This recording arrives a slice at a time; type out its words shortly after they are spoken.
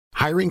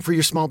Hiring for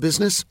your small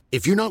business?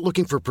 If you're not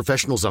looking for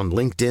professionals on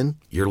LinkedIn,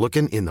 you're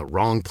looking in the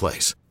wrong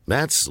place.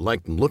 That's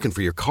like looking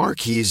for your car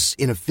keys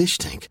in a fish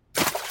tank.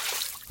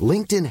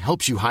 LinkedIn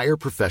helps you hire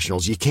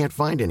professionals you can't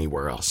find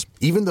anywhere else,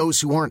 even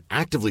those who aren't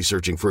actively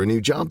searching for a new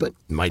job but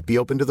might be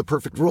open to the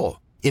perfect role.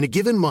 In a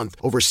given month,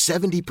 over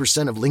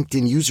 70% of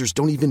LinkedIn users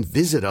don't even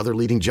visit other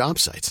leading job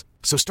sites.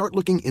 So start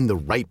looking in the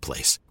right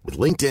place. With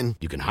LinkedIn,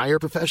 you can hire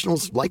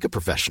professionals like a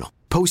professional.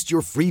 Post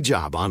your free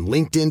job on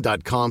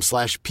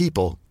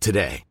linkedin.com/people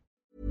today.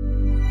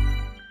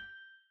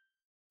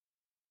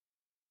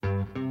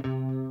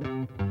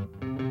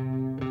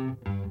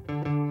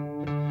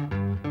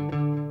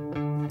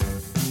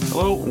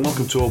 Hello and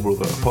welcome to Old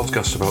Brother, a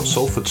podcast about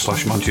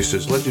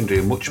Salford/Manchester's legendary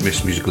and much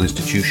missed musical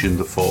institution,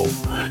 The Fall.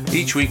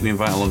 Each week we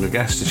invite along a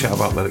guest to chat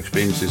about their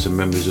experiences and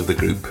memories of the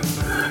group.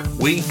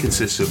 We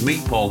consist of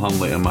me, Paul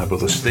Hanley, and my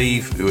brother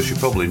Steve, who, as you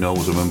probably know,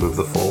 was a member of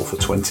The Fall for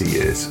 20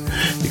 years.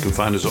 You can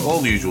find us at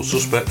all the usual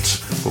suspects,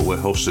 but we're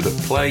hosted at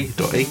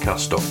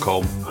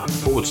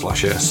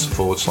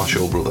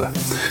play.acast.com/s/Old Brother.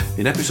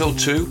 In episode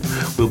 2,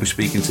 we'll be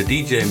speaking to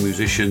DJ and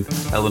musician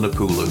Eleanor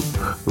Poulou,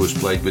 who has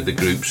played with the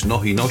groups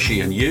Nohi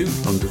Noshi and You,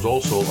 and was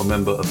also a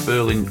member of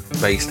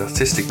Berlin-based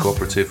artistic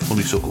cooperative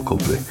Honeysuckle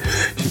Company.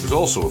 She was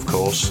also, of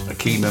course, a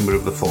key member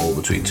of The Fall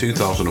between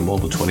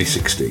 2001 and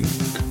 2016.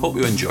 Hope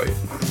you enjoy it.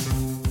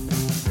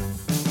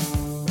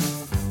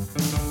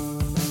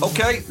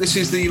 Okay, this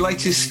is the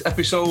latest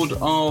episode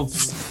of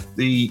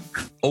the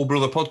Old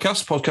Brother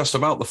podcast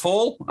about The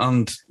Fall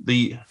and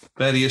the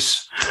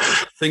various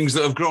things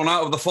that have grown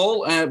out of The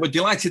Fall. We're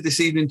delighted this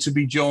evening to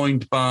be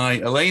joined by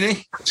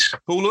Eleni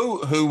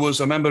Poulou, who was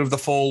a member of The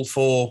Fall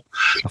for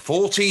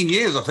 14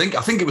 years, I think.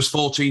 I think it was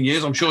 14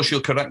 years. I'm sure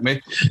she'll correct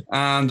me.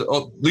 And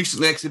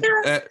recently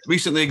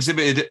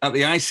exhibited at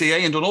the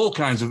ICA and done all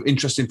kinds of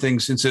interesting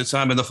things since her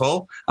time in The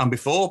Fall and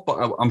before, but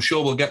I'm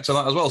sure we'll get to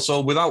that as well.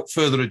 So without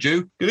further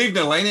ado, good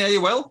evening, Eleni. Are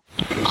you well?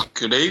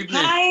 Good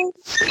evening. Hi.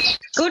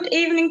 Good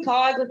evening,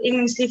 Paul. Good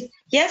evening, Steve.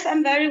 Yes,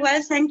 I'm very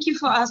well. Thank you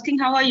for asking.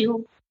 How are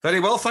you? Very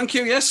well, thank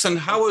you, yes. And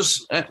how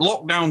has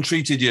lockdown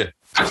treated you?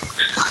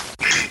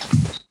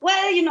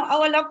 Well,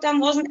 our lockdown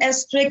wasn't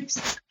as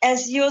strict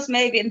as yours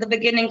maybe in the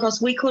beginning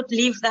because we could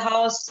leave the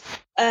house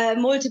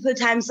multiple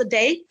times a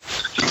day.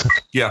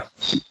 Yeah.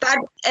 But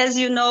as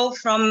you know,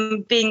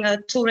 from being a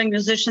touring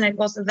musician, it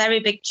was a very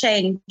big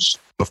change.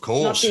 Of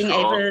course. Not being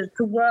able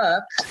to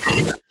work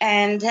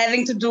and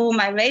having to do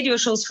my radio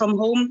shows from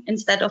home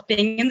instead of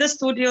being in the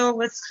studio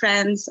with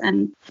friends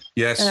and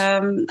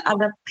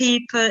other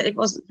people. It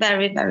was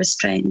very, very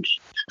strange.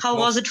 How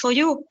was it for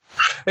you?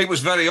 It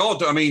was very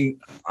odd. I mean,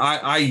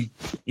 I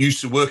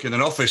used to work in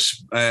an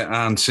office,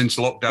 and since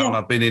lockdown,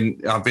 I've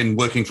been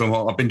working from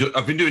home. I've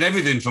been doing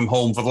everything from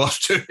home for the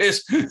last 2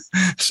 years.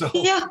 So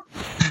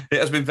it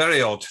has been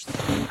very odd.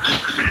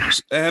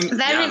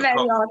 Very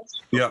odd.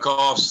 Yeah. Of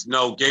course,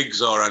 no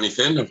gigs or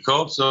anything. Of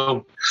course,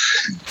 so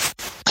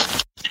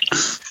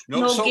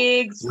no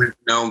gigs.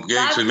 No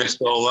gigs. We missed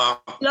all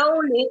that.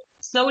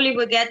 Slowly,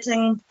 we're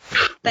getting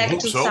back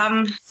to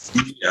some.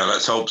 Yeah,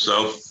 let's hope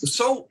so.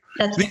 So.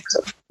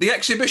 The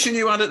exhibition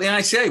you had at the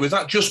ICA, was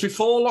that just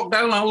before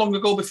lockdown? How long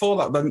ago before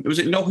that then? Was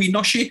it Nohi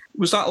Noshi?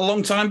 Was that a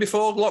long time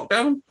before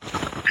lockdown?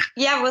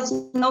 Yeah, it was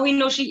Nohi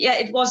Noshi. Yeah,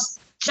 it was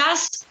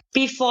just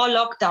before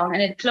lockdown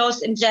and it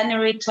closed in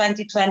January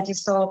 2020.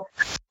 So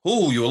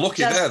you were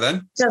lucky there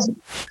then.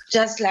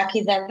 Just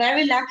lucky there.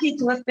 Very lucky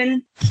to have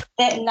been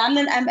there in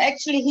London. I'm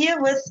actually here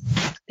with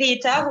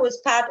Peter, who is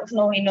part of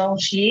Nohi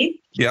Noshi.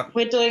 Yeah.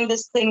 We're doing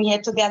this thing here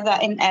together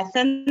in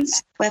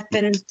Athens. We've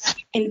been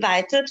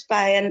invited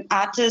by an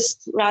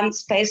artist-run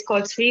space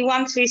called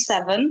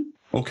 3137.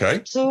 Okay.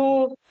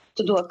 To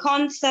do a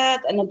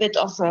concert and a bit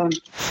of a,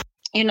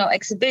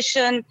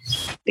 exhibition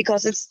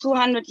because it's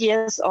 200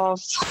 years of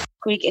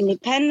Greek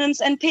independence.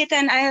 And Peter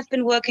and I have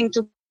been working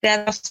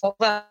together for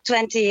over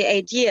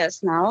 28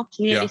 years now,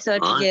 nearly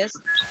 30 years.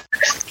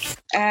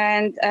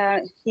 And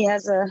he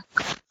has a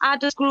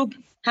artist group,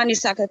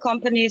 Honeysuckle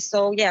Company.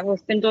 So,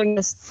 we've been doing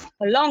this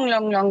a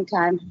long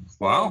time.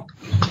 Wow.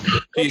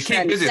 So you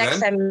keep busy then?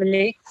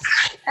 Family.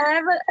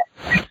 I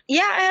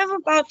have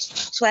about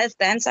 12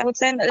 bands, I would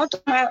say. A lot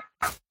of my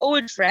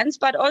old friends,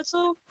 but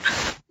also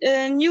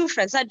new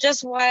friends.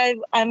 Just while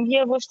I'm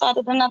here, we've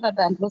started another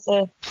band with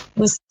a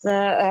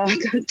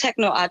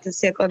techno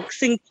artist here called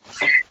Xing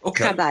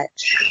Kabal.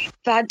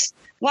 But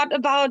what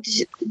about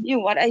you?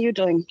 What are you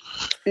doing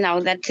now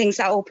that things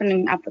are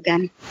opening up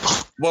again?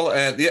 Well,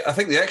 I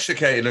think the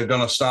Extricated are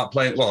going to start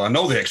playing. Well, I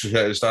know the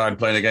Extricated are starting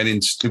playing again.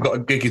 We've got a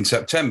gig in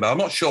September. I'm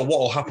not sure what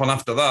will happen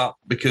after that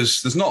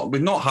because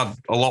we've not had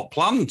a lot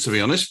planned, to be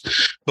honest.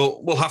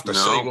 But we'll have to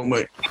see, won't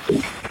we?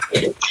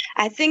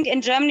 I think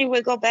in Germany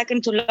we'll go back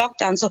into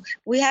lockdown. So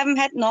we haven't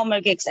had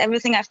normal gigs.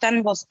 Everything I've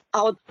done was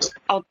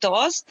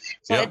outdoors.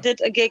 So I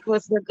did a gig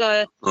with the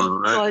girl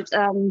called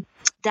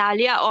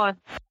Dahlia or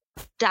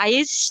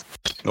Dice.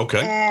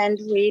 Okay. And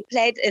we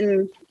played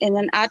in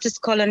an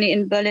artist colony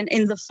in Berlin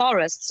in the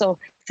forest. So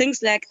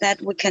things like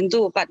that we can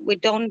do, but we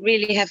don't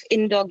really have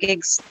indoor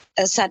gigs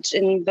as such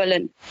in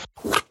Berlin.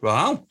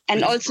 Wow.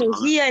 And also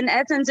here in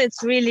Athens,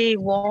 it's really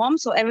warm,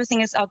 so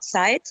everything is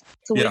outside.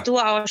 So we do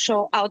our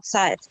show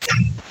outside.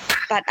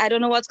 But I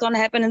don't know what's going to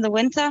happen in the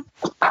winter.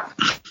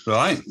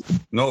 Right.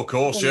 No, of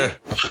course, yeah.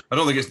 I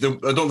don't think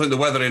the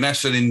weather in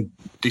Essen in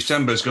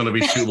December is going to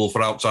be suitable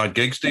for outside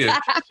gigs, do you?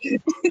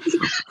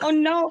 Oh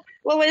no.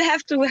 Well, we'll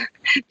have to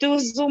do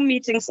Zoom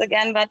meetings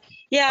again. But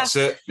yeah. That's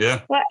it.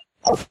 Yeah. Well,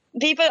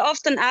 people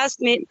often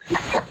ask me,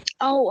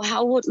 "Oh,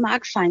 how would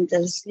Mark find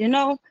this?" You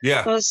know,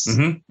 because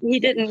he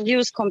didn't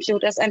use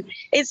computers, and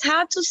it's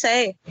hard to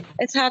say.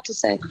 It's hard to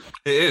say.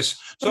 It is.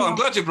 So I'm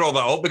glad you brought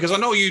that up, because I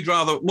know you'd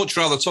much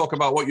rather talk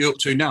about what you're up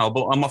to now,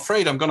 but I'm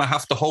afraid I'm going to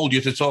have to hold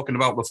you to talking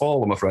about the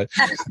fall, I'm afraid.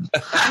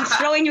 I'm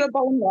throwing you a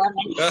bone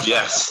there.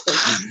 Yes.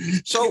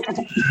 So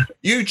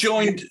you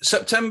joined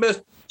September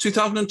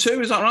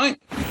 2002, is that right?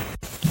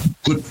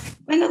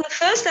 You know, the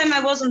first time I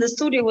was in the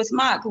studio with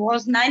Mark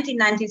was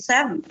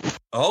 1997.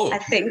 Oh. I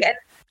think. And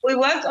we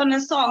worked on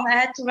a song. I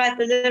had to write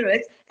the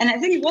lyrics, and I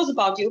think it was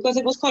about you because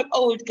it was called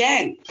Old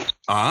Gang.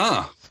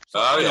 Ah.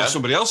 Oh, yeah.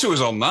 Somebody else who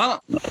was on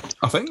that,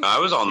 I think. I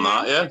was on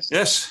that, yes.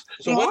 Yes.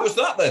 So when was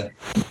that then?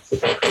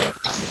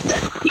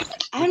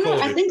 I don't know.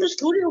 I think the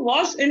studio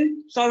was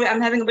in... Sorry,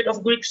 I'm having a bit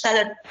of Greek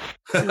salad.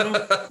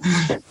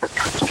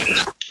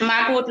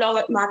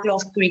 Mark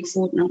loves Greek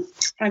food now.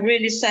 I'm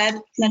really sad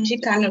that he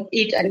cannot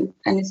eat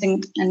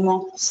anything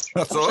anymore.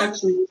 That's all right.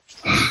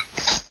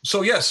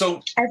 So, yeah,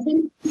 I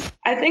think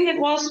it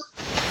was...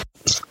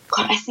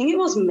 God, I think it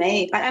was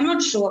May, but I'm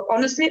not sure.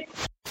 Honestly,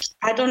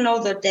 I don't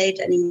know the date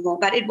anymore.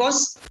 But it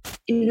was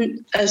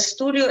in a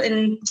studio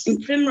in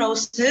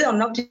Primrose Hill or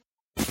Notting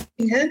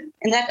Hill,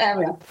 in that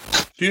area.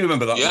 Do you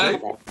remember that? Yeah.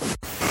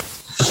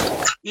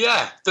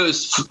 Yeah, there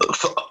was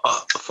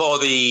for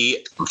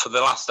the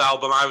last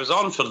album I was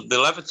on, for the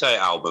Levitate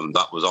album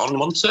that was on,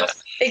 wasn't it?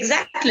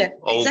 Exactly.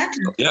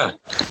 Yeah.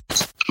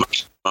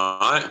 All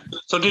right.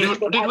 So did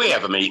we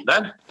ever meet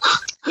then?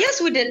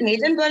 Yes, we did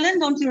meet in Berlin.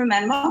 Don't you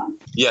remember?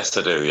 Yes,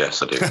 I do.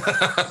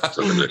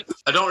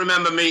 I don't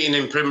remember meeting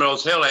in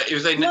Primrose Hill. It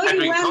was in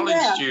Edwin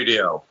Collins'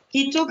 studio.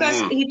 He took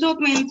us. He took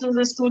me into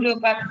the studio,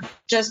 but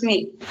just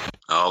me.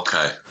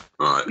 Okay.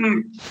 Right.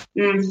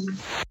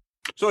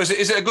 So is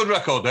it a good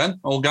record then,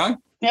 Old Gang?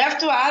 You have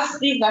to ask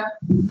Steve.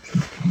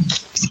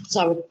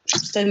 Sorry,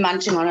 still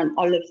munching on an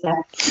olive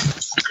there.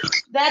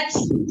 That's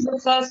the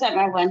first time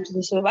I went to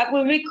the studio. But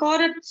we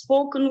recorded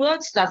spoken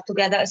word stuff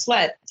together as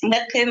well. And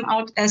that came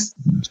out as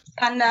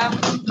Panda,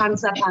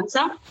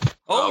 Panzer.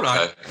 Oh,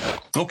 right.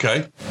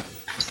 Okay.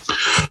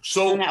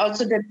 So, and I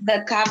also did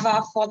the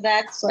cover for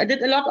that. So I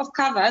did a lot of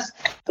covers,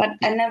 but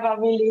I never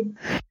really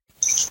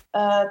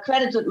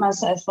credited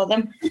myself for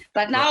them.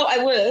 But now I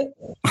will.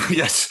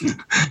 Yes.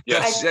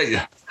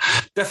 Yeah.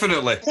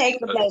 Definitely. Take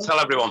the blame. Tell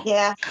everyone.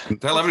 Yeah.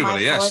 Tell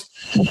everybody, yes.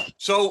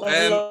 So,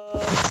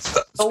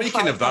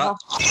 speaking of that,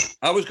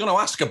 I was going to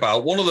ask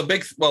about one of the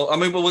big... Well, I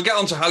mean, we'll get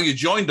on to how you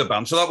joined the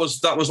band. So that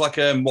was like,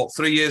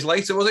 3 years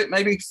later, was it?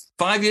 Maybe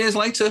 5 years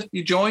later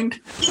you joined?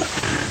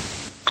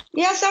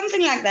 Yeah,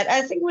 something like that.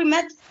 I think we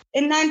met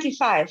in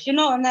 95,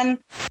 and then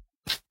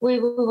we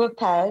were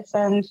pals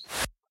and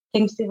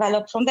things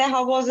developed from there.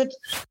 How was it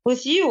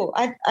with you?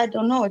 I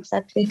don't know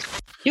exactly.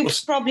 You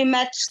probably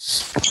met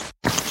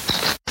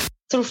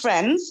through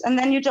friends and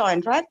then you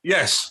joined, right?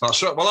 Yes,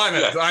 that's right. Well,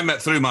 I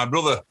met through my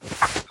brother.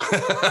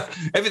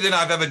 Everything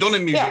I've ever done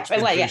in music.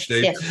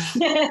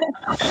 Yeah.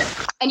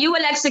 And you were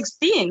like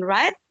 16,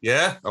 right?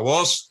 Yeah, I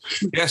was.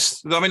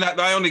 Yes. I mean,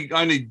 I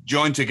only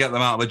joined to get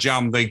them out of the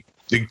jam.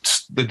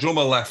 The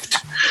drummer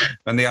left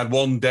and they had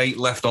one date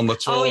left on the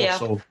tour.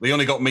 So they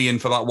only got me in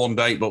for that one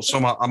date, but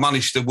somehow I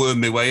managed to worm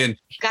my way in.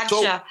 Gotcha.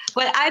 So,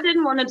 well, I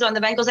didn't want to join the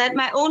band because I had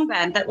my own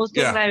band that was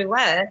doing very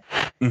well.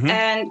 Mm-hmm.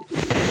 And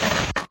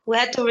we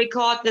had to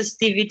record this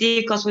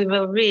DVD because we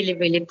were really,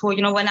 really poor.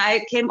 When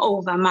I came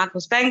over, Mark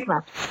was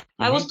bankrupt.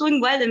 Mm-hmm. I was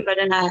doing well in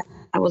Berlin.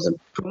 I was a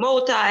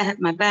promoter. I had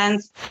my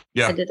bands.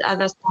 Yeah. I did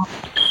other stuff.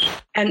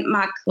 And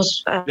Mark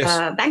was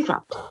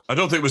bankrupt. I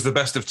don't think it was the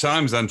best of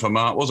times then for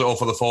Mark, was it? Or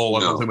for the fall? I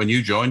don't think when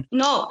you joined.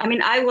 No, I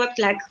mean, I worked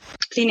like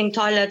cleaning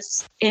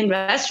toilets in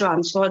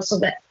restaurants so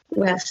that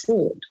we have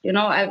food. We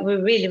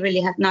really,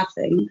 really had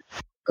nothing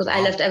because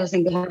I left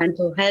everything behind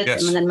to help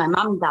him. And then my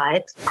mom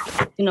died,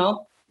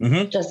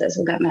 just as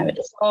we got married.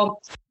 So,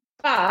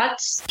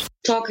 but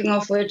talking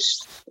of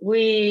which,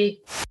 we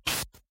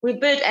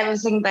built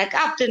everything back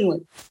up, didn't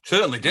we?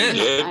 Certainly did.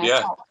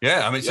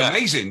 Yeah. I mean, it's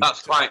amazing.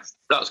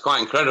 That's quite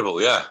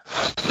incredible, yeah.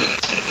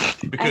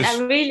 Because and I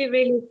really,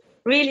 really,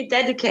 really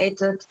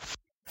dedicated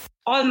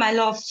all my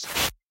love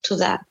to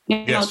that,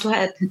 to help.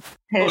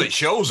 Well, it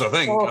shows, I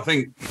think. I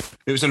think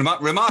it was a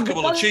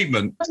remarkable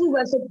achievement. We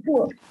were so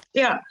poor.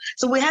 Yeah.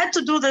 So we had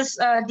to do this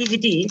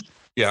DVD.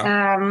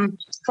 Yeah.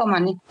 For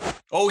money.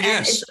 Oh,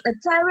 yes. And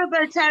it's a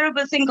terrible,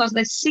 terrible thing because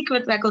the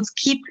Secret Records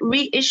keep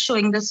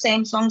reissuing the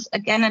same songs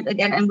again and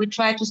again, and we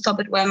tried to stop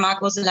it while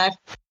Mark was alive.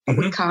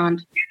 We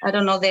can't. I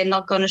don't know. They're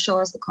not going to show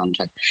us the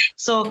contract.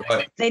 So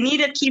they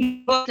needed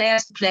keyboard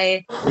players to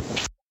play.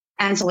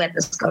 And so we had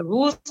this girl,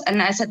 Ruth,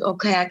 and I said,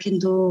 okay, I can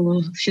do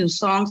a few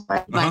songs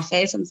by my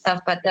face and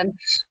stuff. But then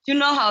you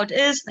know how it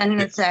is. Then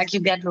it's like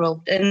you get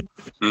roped in.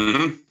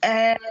 Mm-hmm.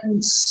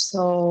 And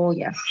so,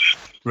 yeah.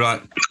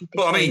 Right.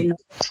 But I mean,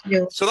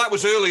 so that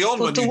was early on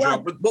when you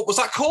dropped. What was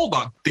that called,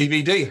 that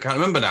DVD? I can't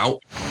remember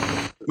now.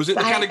 Was it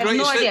the kind of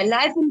greatest? I have no idea.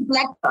 Live in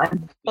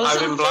Blackburn.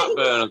 Live in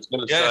Blackburn, I was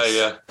going to say,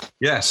 yeah.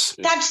 Yes.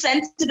 Touch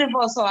sensitive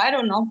also, I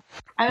don't know.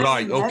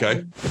 Right,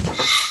 okay.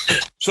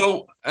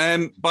 So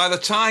by the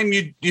time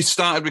you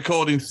started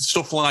recording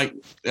stuff like,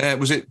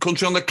 was it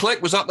Country on the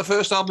Click? Was that the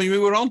first album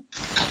you were on?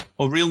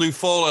 Or Real New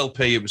Fall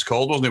LP it was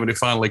called, wasn't it, when it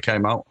finally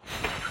came out?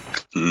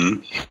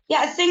 Mm. Yeah,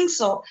 I think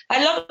so.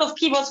 A lot of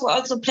keyboards were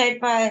also played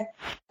by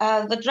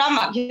the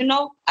drummer. You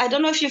know, I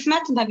don't know if you've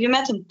met him. Have you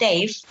met him,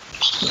 Dave?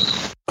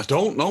 I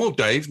don't know,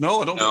 Dave.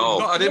 No, I don't know.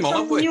 We've not had him on,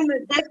 have we?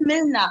 Dave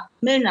Milner.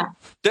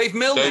 Dave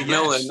Milner, Dave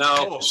Milner,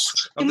 no.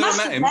 I've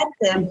never met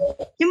him.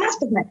 You must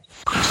have met him.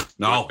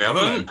 No, I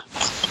haven't.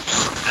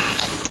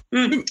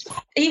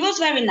 He was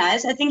very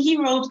nice. I think he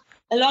wrote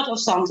a lot of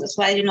songs as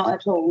well, you know,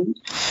 at home.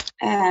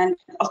 And,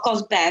 of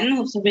course, Ben,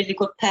 who's a really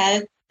good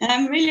pal. And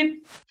I'm really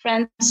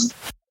friends,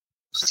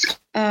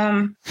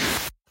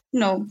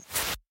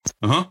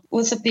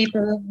 with the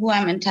people who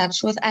I'm in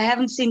touch with. I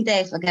haven't seen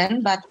Dave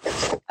again, but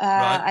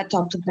I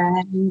talked to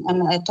Ben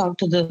and I talked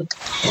to the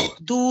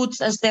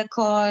dudes, as they're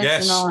called.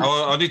 Yes, you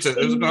know. I need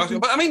to.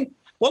 But I mean,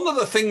 one of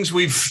the things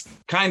we've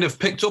kind of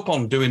picked up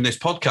on doing this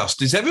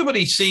podcast is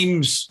everybody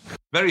seems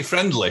very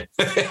friendly,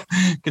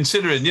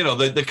 considering, you know,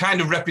 the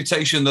kind of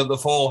reputation that the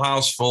Fall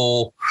has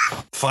for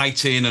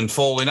fighting and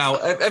falling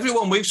out.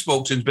 Everyone we've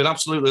spoken to has been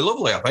absolutely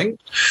lovely, I think.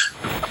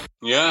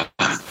 Yeah.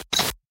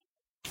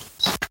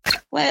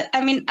 Well,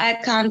 I mean, I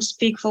can't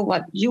speak for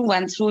what you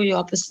went through. You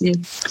obviously,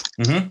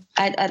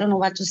 I don't know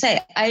what to say.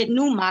 I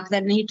knew Mark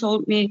then. He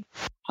told me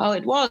how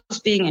it was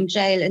being in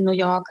jail in New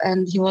York,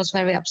 and he was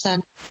very upset.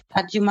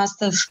 But you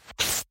must have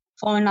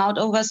fallen out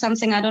over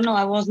something. I don't know.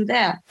 I wasn't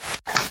there.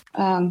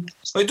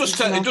 It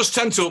does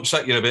tend to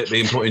upset you a bit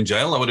being put in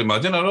jail, I would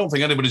imagine. I don't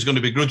think anybody's going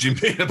to begrudge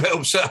being a bit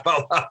upset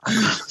about that.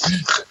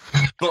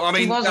 But I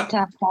mean,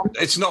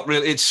 it's not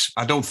really.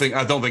 I don't think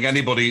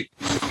anybody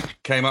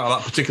came out of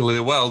that particularly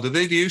well. Did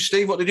they? Do you,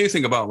 Steve? What did you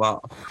think about that?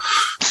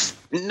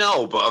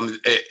 No, but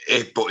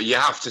but you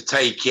have to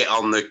take it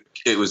on the.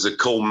 It was a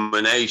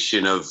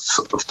culmination of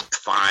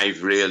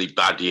 5 really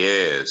bad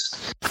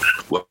years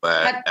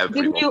where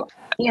everybody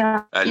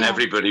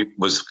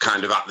was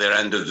kind of at their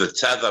end of the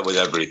tether with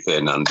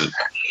everything, and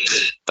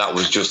that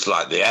was just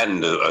like the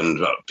end,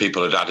 and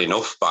people had had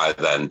enough by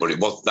then. But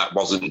that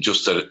wasn't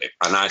just an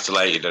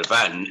isolated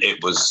event.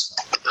 It was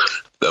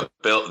the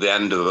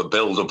end of a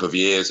build-up of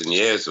years and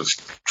years of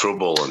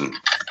trouble and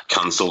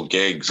cancelled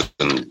gigs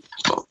and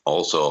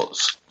all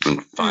sorts,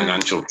 and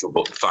financial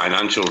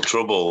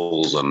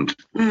troubles and.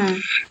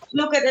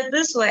 Look at it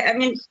this way. I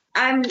mean,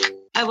 I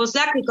was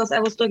lucky because I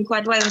was doing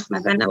quite well with my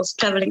band. I was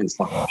traveling and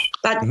stuff.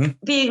 But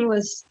being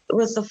with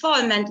the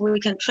Fall meant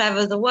we can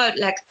travel the world.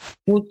 Like,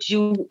 would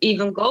you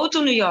even go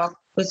to New York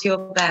with your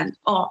band?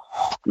 Or,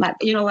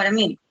 you know what I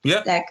mean?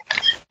 Yeah. Like,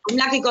 I'm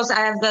lucky because I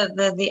have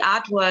the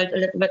art world a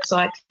little bit, so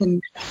I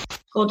can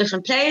go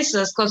different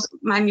places because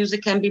my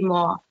music can be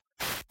more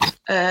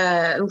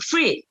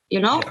free,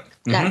 you know?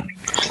 Yeah.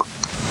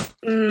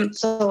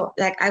 So,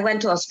 like, I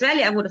went to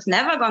Australia. I would have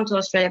never gone to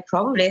Australia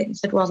probably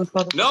if it wasn't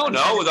for the... No,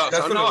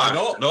 that's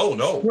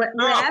no. We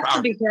have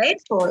to be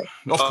grateful.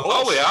 Of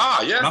course. We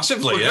are, yeah.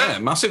 Massively, yeah.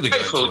 Massively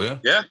grateful, yeah.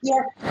 Yeah.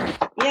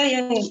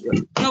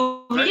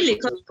 No, really.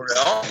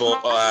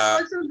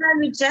 Also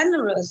very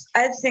generous.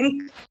 I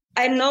think,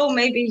 I know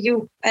maybe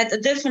you had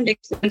a different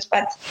experience,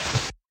 but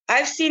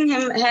I've seen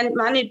him hand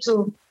money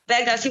to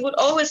beggars. He would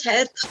always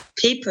help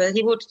people.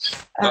 He would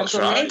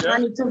donate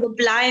money to the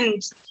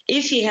blind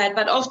if he had,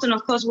 but often,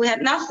 of course, we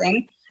had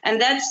nothing.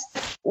 And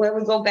that's where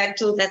we go back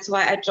to. That's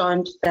why I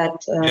joined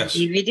that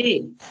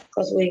DVD,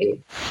 because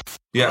we...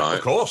 Yeah,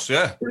 of course,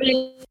 yeah.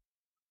 Really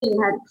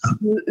had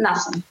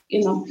nothing,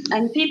 you know.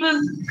 And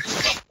people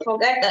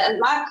forget that. And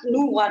Mark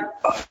knew what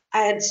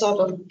I had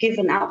sort of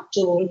given up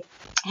to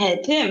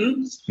help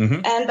him.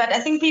 But I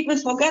think people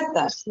forget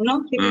that, you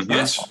know.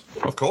 Yes,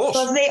 of course.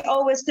 Because they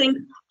always think,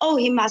 oh,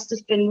 he must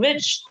have been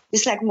rich.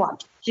 It's like,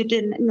 what? You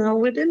didn't? No,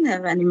 we didn't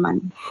have any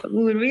money.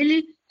 We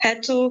really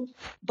had to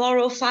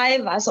borrow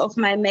 $5 of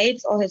my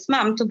mates or his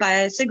mom to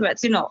buy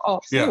cigarettes, you know,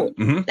 or food.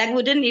 Yeah. Like,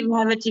 we didn't even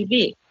have a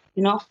TV,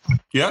 you know.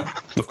 Yeah,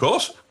 of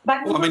course.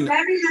 But we were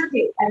very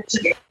happy,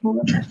 actually.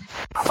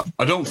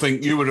 I don't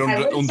think you were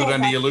under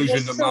any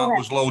illusion that Mark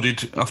was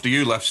loaded after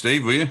you left,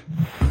 Steve, were you?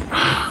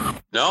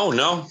 No.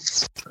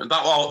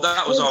 That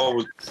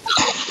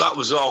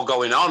was all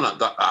going on at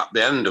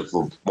the end of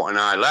when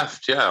I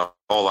left. Yeah,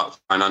 all that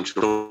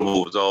financial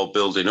trouble was all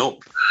building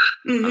up,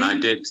 and I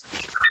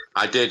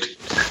did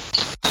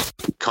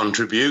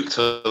contribute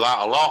to that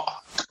a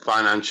lot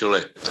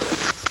financially.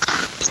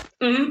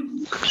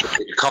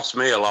 It cost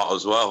me a lot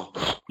as well.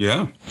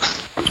 Yeah.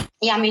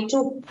 Yeah, me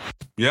too.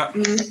 Yeah.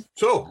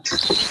 So,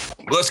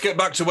 let's get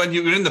back to when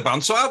you were in the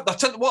band. So I'll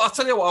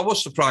tell you what I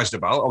was surprised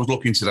about. I was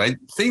looking today.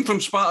 Theme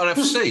from Sparta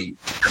FC.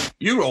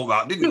 You wrote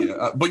that, didn't you?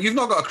 But you've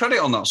not got a credit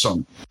on that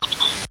song.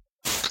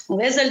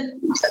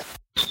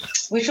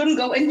 We shouldn't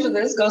go into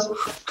this because,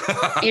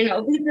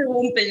 people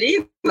won't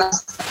believe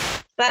us.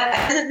 But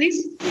at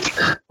least...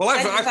 Well,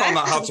 I found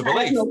that hard to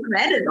believe. No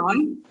credit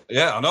on.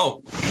 Yeah, I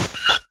know.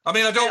 I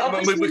mean,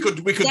 we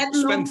could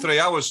spend 3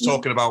 hours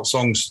talking about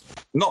songs.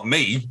 Not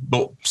me,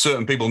 but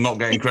certain people not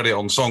getting credit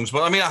on songs.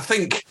 But I mean, I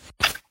think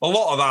a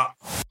lot of that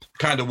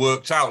kind of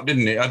worked out,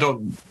 didn't it?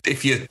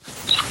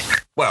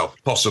 Well,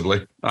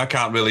 possibly. I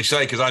can't really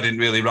say because I didn't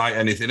really write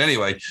anything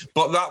anyway.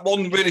 But that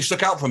one really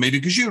stuck out for me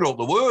because you wrote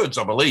the words,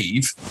 I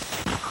believe.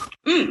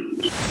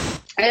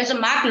 There's a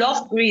Mark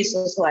loved Greece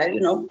as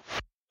well,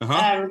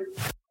 Uh-huh.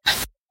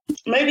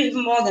 Maybe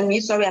even more than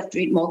me. Sorry, I have to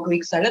eat more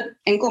Greek salad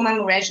in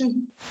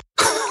commemoration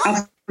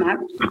of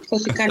Mark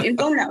because you can't eat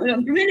now.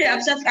 I'm really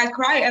upset. I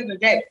cry every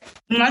day.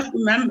 You must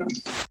remember.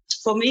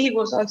 For me, he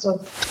was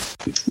also.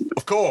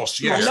 Of course,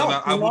 yes.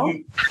 I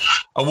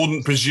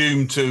wouldn't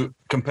presume to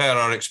compare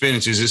our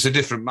experiences. It's a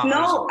different matter.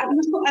 No,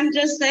 I'm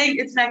just saying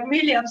it's like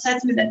really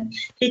upsets me that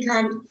he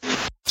can't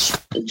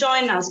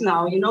join us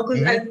now,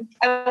 because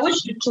I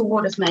wish you two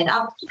would have made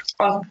up,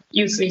 or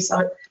you three,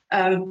 sorry,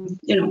 But,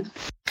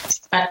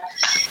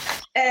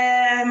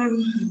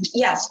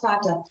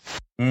 Sparta.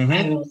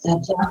 Mm-hmm.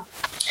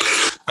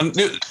 And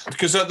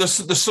because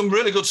there's some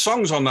really good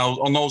songs on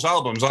those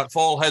albums, like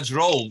Fall Heads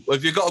Roll.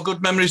 Have you got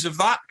good memories of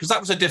that? Because that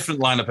was a different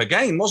lineup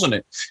again, wasn't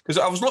it? Because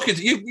I was looking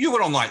at you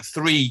were on like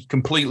 3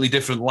 completely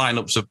different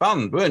lineups of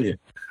band, weren't you?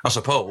 I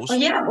suppose. Oh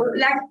yeah,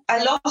 like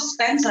I love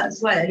Spencer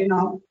as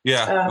well,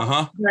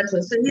 Yeah.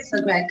 So he's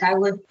a great guy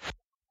with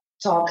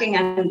talking,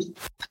 and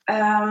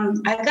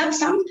I got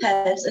some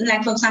pals, and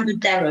like for example,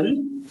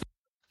 Darren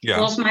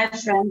was my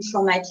friend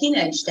from my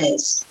teenage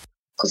days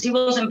because he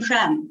was in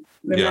Prem.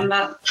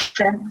 Remember,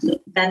 Prem,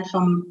 then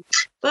from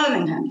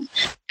Birmingham,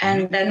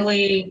 and then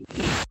we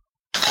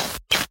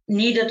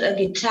needed a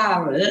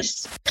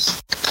guitarist.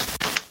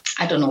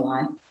 I don't know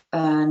why.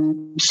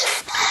 And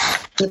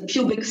the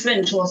Pubic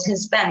Fringe was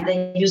his band.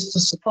 They used to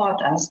support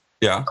us.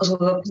 Yeah. Because we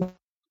were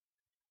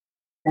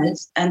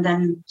friends. And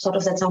then sort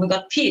of that's how we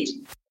got Pete.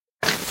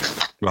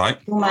 Right.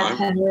 You might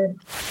have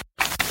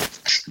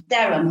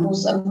Darren,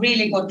 who's a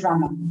really good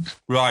drummer.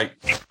 Right.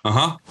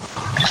 Uh-huh.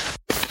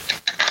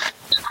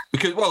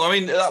 Because, well, I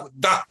mean,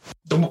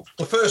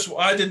 the first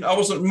I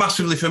wasn't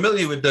massively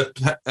familiar with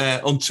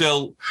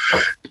until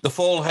the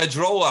Fall Heads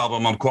Roll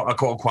album. I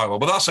caught quite well,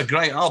 but that's a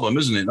great album,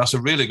 isn't it? That's a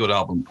really good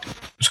album.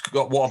 It's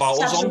got What About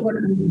Us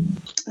on?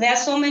 There are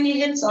so many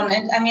hits on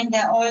it. I mean,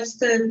 they're all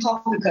still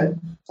topical.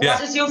 Yeah.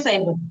 What is your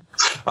favorite?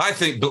 I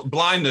think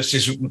Blindness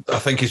is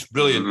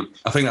brilliant.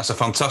 I think that's a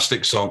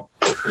fantastic song.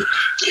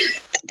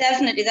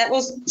 Definitely, that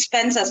was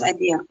Spencer's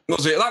idea.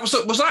 Was it?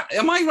 Was that?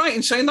 Am I right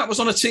in saying that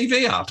was on a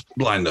TV ad?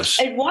 Blindness.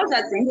 It was,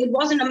 I think. It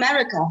was in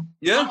America.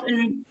 Yeah. Not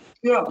in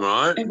Europe.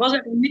 Right. It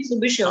wasn't in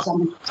Mitsubishi or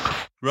something.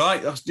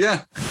 Right.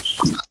 Yeah.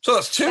 So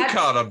that's 2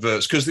 card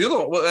adverts because the other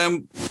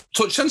one,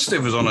 Touch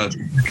Sensitive was on a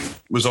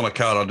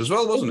card ad as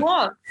well, wasn't it? It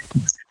was.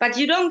 But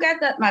you don't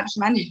get that much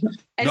money.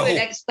 Anyway,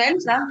 like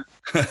Spencer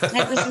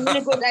had this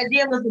really good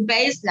idea with the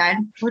bass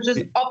line, which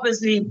is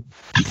obviously,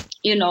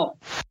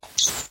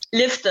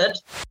 lifted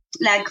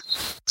like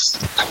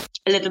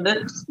a little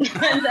bit.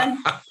 And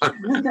then,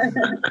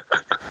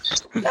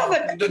 no,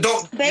 but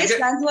bass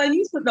lines were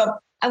used to them.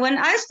 And when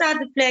I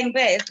started playing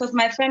bass, because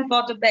my friend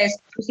bought a bass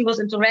because he was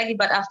into reggae,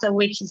 but after a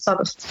week he sort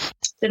of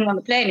didn't want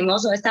to play anymore.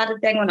 So I started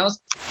playing when I was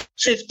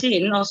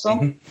 15 or so.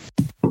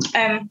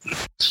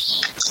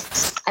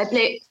 Mm-hmm. I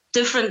play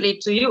differently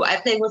to you. I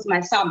play with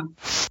my thumb,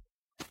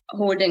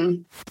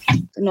 holding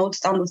the notes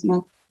down with my...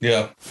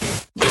 Yeah.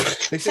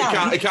 He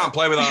can't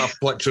play without a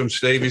plectrum,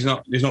 Steve. He's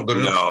not good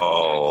enough.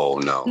 No.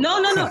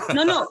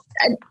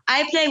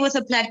 I play with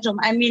a plectrum.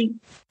 I mean,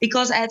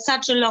 because I had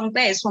such a long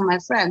bass from my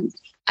friend,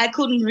 I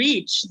couldn't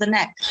reach the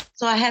neck.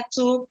 So I had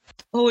to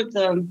hold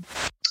the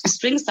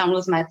strings down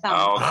with my thumb.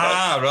 Oh,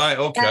 okay. Right,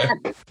 okay.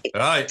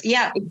 Right.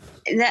 Yeah,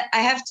 I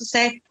have to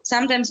say,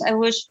 sometimes I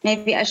wish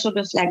maybe I should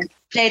have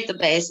played the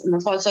bass in the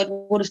fall, so it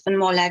would have been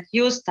more like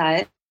your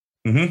style.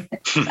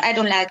 Mm-hmm. I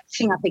don't like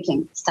finger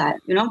picking style,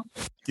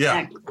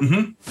 Yeah.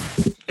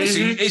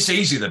 It's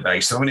easy, the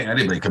bass, though, isn't it?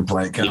 Anybody can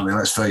play it, can't they?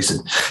 Let's face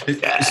it.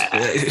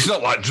 It's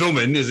not like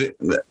drumming, is it?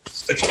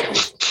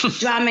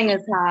 Drumming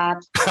is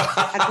hard.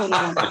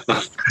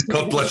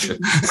 God bless you.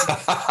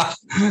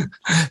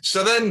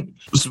 So then,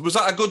 was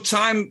that a good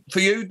time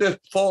for you, the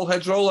Fall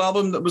Heads Roll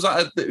album?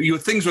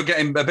 Things were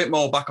getting a bit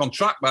more back on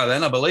track by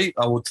then, I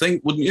would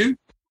think, wouldn't you?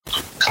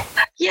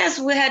 Yes,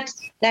 we had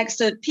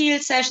the Peel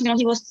session.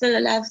 He was still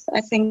alive, I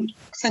think.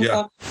 Thank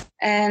God.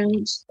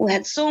 And we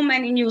had so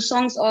many new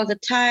songs all the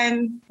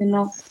time.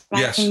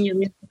 Writing new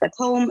music at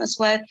home as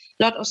well.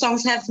 A lot of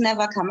songs have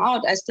never come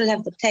out. I still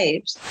have the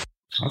tapes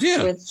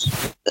with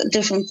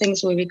different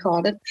things we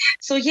recorded.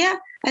 So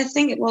I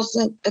think it was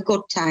a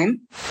good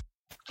time.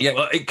 Yeah,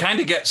 well, it kind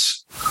of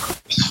gets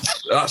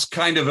that's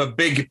kind of a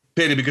big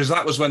period because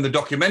that was when the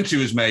documentary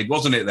was made,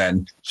 wasn't it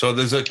then? So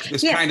there's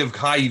kind of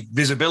high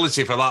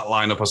visibility for that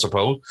lineup, I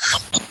suppose.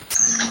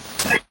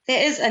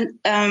 There is, and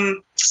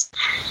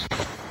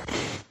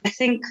I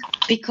think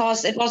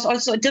because it was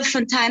also a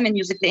different time in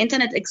music. The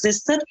internet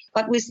existed,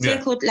 but we still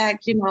could,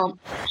 make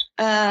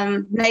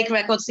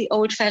records the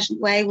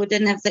old-fashioned way. We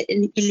didn't have the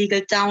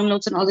illegal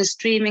downloads and all the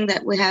streaming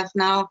that we have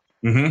now.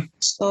 Mm-hmm.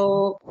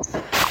 So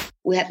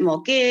we had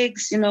more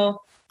gigs,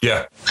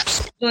 Yeah.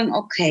 Doing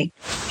okay.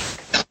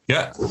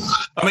 Yeah.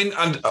 I mean,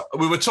 and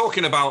we were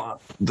talking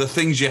about the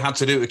things you had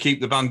to do to keep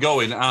the band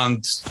going.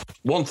 And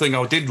one thing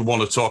I did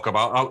want to talk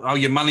about, how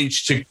you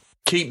managed to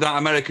keep that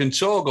American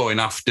tour going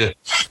after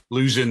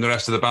losing the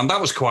rest of the band. That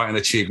was quite an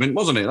achievement,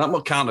 wasn't it?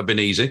 That can't have been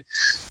easy.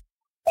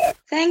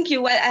 Thank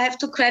you. Well, I have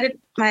to credit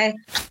my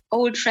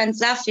old friend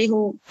Zafi,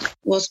 who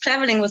was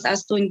traveling with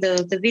us doing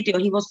the video.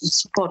 He was the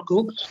support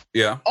group.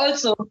 Yeah.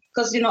 Also,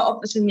 because,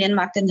 obviously me and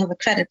Mark didn't have a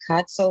credit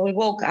card. So we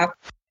woke up.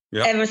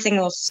 Yep. Everything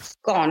was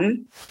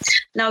gone.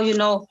 Now you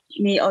know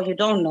me or you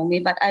don't know me,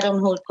 but I don't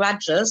hold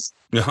grudges.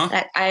 Uh-huh.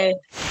 Like I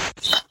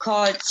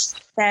called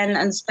Stan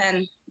and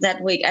Spen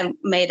that week and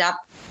made up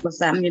with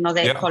them.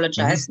 They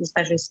apologized,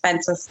 especially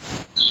Spencer's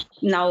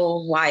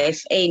now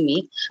wife,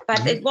 Amy.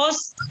 But it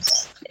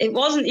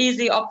wasn't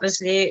easy,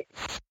 obviously.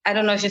 I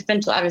don't know if you've been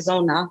to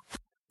Arizona.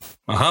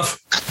 I have.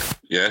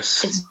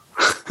 Yes. It's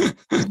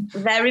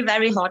very,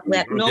 very hot. We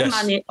had no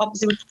money.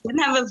 Obviously, we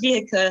didn't have a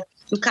vehicle.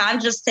 You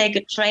can't just take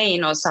a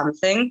train or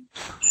something.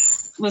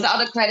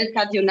 Without a credit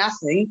card, you're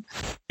nothing.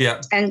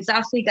 Yeah. And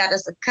Zafi got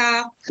us a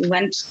car. We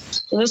went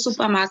to the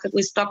supermarket.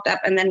 We stocked up,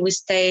 and then we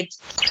stayed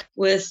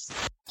with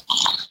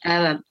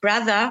a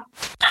brother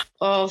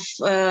of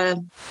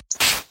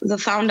the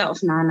founder of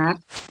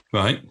Nanak.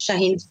 Right.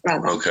 Shaheen's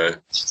brother. Okay.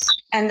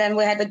 And then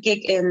we had a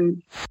gig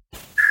in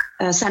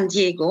San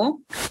Diego.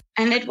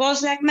 And it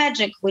was like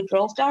magic. We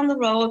drove down the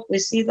road. We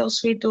see those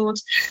three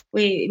dudes.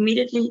 We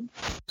immediately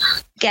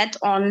get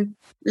on,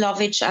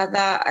 love each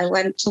other. I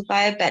went to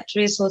buy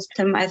batteries with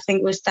him. I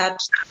think we started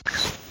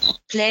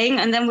playing.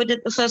 And then we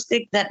did the first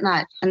gig that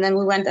night. And then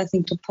we went, I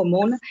think, to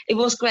Pomona. It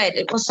was great.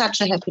 It was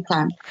such a happy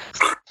time.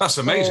 That's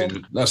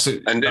amazing. That's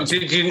it. And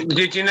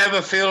did you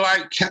never feel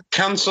like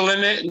cancelling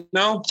it?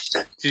 No?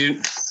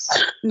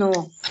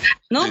 No,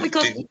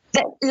 because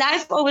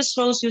life always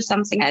throws you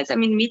something else. I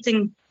mean,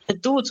 meeting the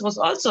dudes was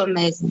also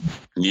amazing.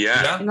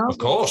 Yeah, of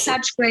course.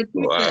 Such great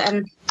people.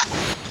 Wow.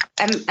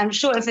 And I'm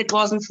sure if it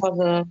wasn't for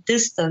the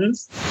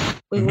distance,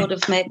 we would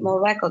have made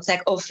more records.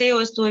 Like Orfeo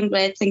is doing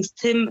great things.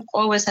 Tim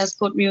always has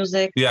good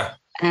music. Yeah.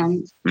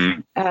 And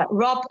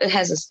Rob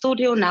has a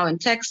studio now in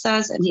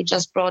Texas, and he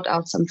just brought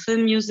out some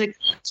film music.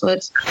 So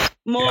it's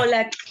more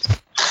like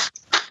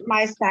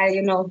my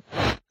style,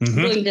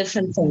 doing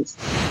different things.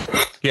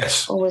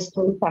 Yes. Always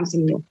doing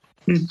something new.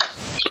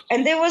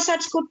 And they were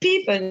such good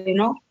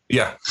people,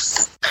 Yeah.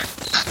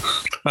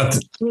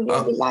 We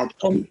really liked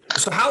them.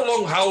 So how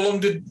long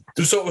did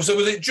so was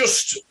it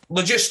just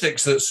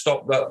logistics that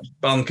stopped that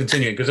band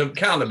continuing? Because it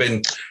can't have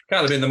been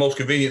the most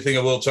convenient thing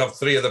in the world to have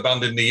three of the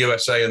band in the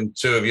USA and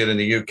two of you in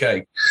the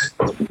UK.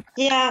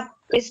 Yeah,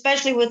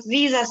 especially with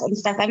visas and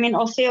stuff. I mean,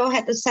 Orfeo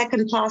had a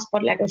second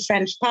passport, like a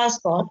French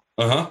passport.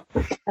 But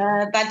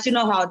you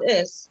know how it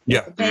is.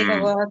 Yeah. The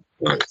paperwork.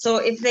 So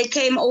if they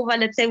came over,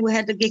 let's say we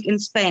had a gig in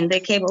Spain, they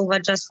came over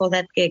just for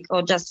that gig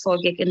or just for a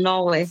gig in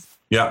Norway.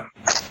 Yeah.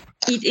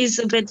 It is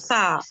a bit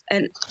far.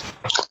 And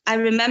I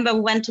remember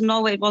we went to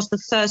Norway. It was the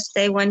first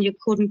day when you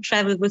couldn't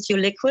travel with your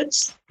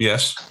liquids.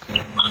 Yes.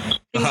 Things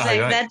like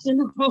that,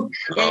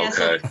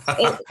 Okay.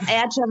 So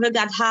air travel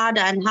got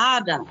harder and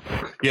harder.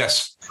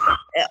 Yes.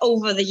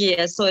 Over the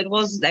years. So it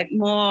was like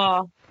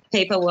more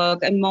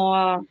paperwork and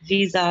more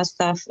visa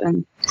stuff.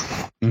 And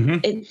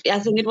I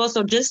think it was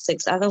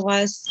logistics.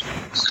 Otherwise,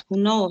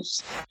 who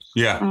knows?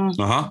 Yeah.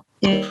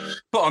 Yeah.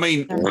 But I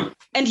mean...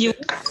 And you...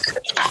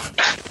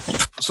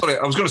 Sorry,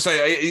 I was going to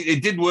say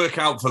it did work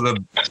out for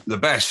the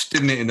best,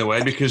 didn't it, in a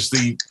way, because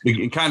the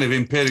kind of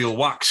Imperial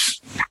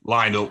Wax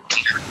lineup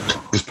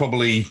was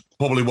probably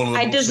one of the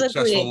most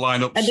successful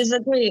lineups. I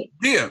disagree.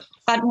 Yeah.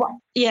 But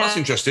yeah, that's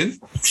interesting.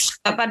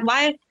 But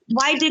why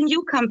didn't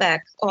you come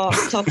back or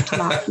talk to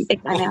Mark?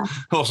 I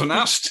wasn't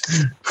asked.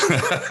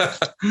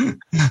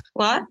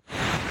 What?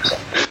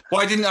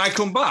 Why didn't I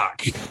come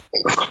back?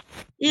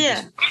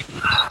 Yeah.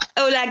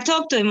 Oh, like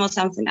talk to him or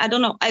something. I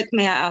don't know.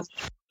 May I ask?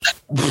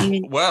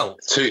 Well,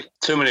 too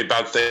many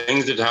bad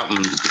things had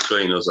happened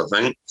between us, I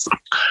think.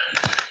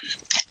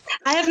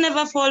 I have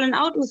never fallen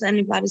out with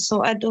anybody,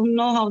 so I don't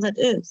know how that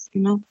is,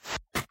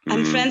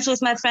 I'm friends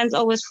with my friends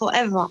always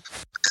forever.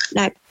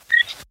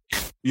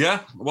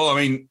 Yeah, well,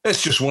 I mean,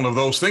 it's just one of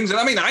those things. And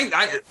I mean,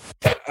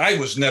 I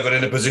was never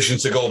in a position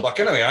to go back.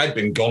 Anyway, I'd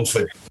been gone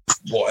for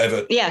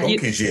whatever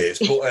donkey's years.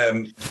 But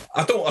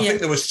I think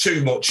there was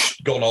too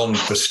much gone on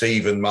for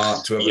Steve and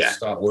Mark to ever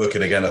start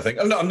working again, I think.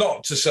 And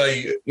not to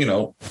say,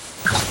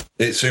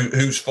 it's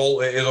whose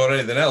fault it is or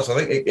anything else.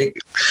 I think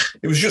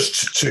it was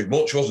just too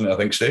much, wasn't it, I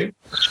think, Steve?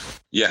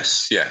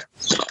 Yes, yeah.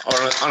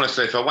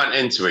 Honestly, if I went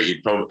into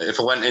it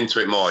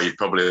more, you'd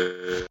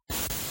probably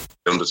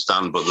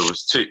understand, but there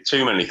was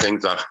too many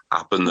things that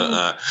happened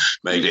that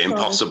made it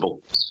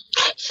impossible.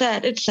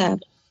 Sad. It's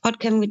sad. What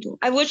can we do?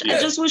 I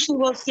just wish he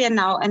was here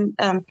now, and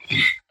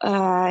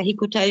he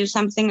could tell you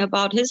something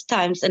about his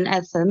times in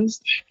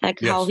Athens, like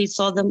how he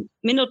saw the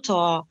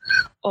Minotaur,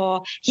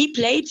 or he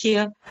played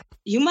here.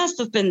 You must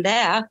have been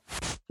there.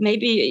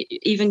 Maybe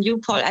even you,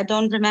 Paul. I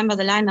don't remember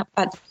the lineup,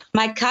 but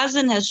my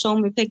cousin has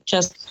shown me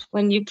pictures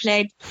when you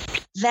played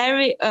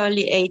very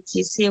early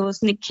 80s. Here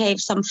was Nick Cave,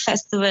 some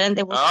festival, and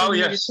there was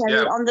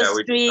military on the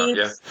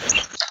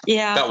streets.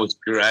 Yeah, that was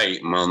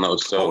great, man. That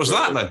was so. What was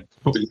that then?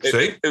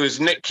 It was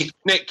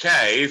Nick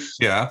Cave.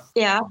 Yeah.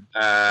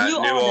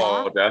 New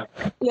Order.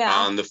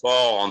 Yeah. And the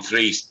Fall on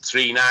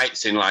three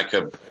nights in like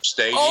a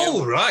stadium.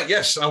 Oh right,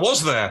 yes, I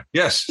was there.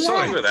 Yes,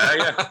 sorry, you were there.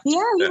 Yeah.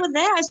 Yeah, you were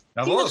there. I see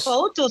the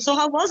photo. So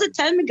how was it?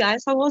 Tell me,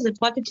 guys, how was it?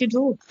 What did you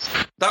do?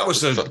 That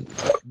was a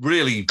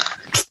really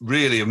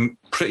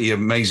pretty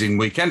amazing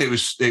weekend. It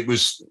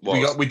was.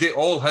 We did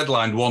all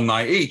headlined one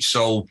night each.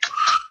 So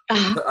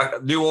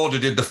New Order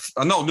did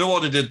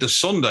the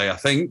Sunday, I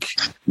think.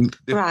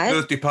 The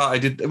birthday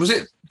party was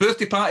it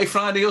birthday party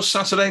Friday or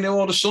Saturday? New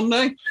Order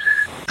Sunday,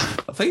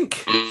 I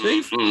think.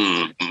 Steve,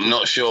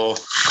 not sure.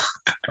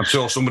 I'm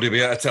sure somebody will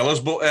be able to tell us,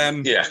 but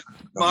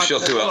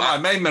my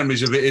main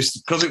memories of it is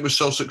because it was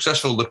so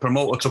successful. The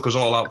promoter took us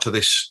all out to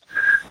this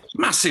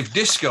massive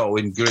disco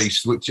in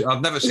Greece, which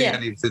I've never seen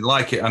anything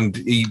like it, and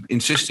he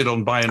insisted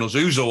on buying us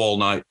ouzo all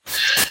night.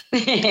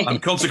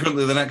 And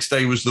consequently, the next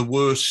day was the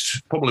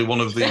worst, probably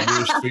one of the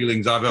worst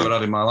feelings I've ever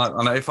had in my life.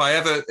 And if I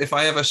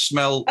ever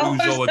smell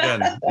ouzo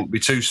again, it'll be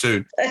too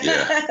soon.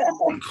 Yeah, it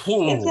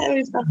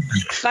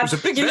was a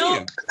big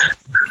venue.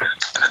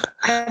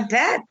 I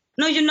bet.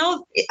 No, you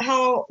know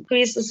how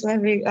Greece is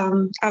very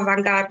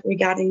avant-garde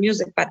regarding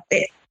music, but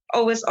they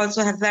always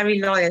also have very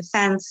loyal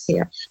fans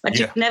here. But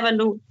you never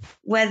knew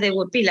where they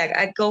would be. Like,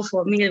 I'd go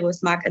for a meal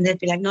with Mark and they'd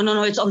be like,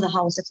 no, it's on the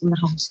house. It's on the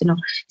house,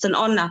 It's an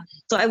honor.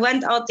 So I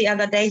went out the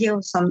other day here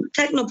with some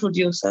techno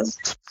producers,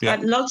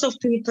 but lots of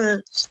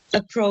people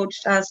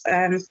approached us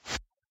and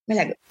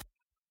like,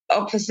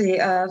 obviously,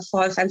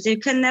 Fall fans. You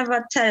can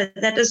never tell.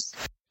 That is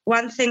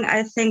one thing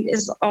I think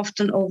is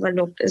often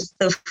overlooked is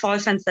the Fall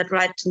fans that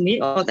write to me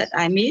or that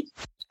I meet.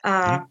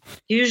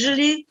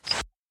 Usually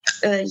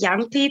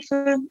young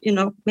people,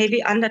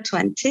 maybe under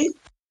 20.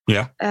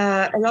 Yeah.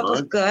 A lot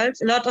of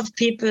girls, a lot of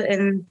people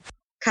in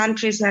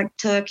countries like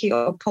Turkey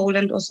or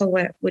Poland also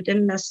where we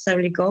didn't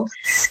necessarily go.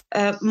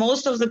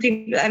 Most of the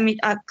people I meet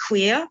are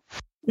queer.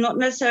 Not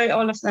necessarily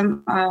all of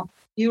them are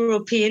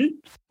European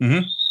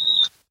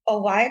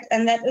or white.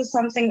 And that is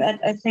something that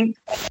I think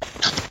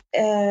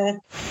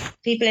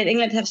people in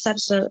England have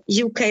such a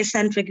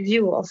UK-centric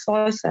view of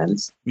Fall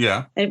fans.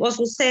 Yeah. It was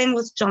the same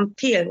with John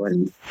Peel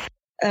when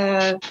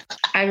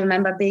I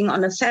remember being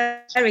on a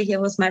ferry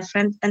here with my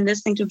friend and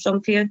listening to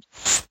John Peel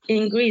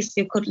in Greece.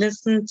 You could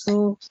listen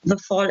to The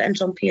Fall and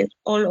John Peel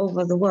all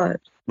over the world.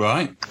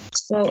 Right.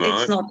 So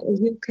it's not a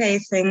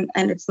UK thing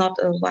and it's not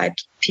a white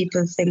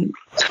people thing.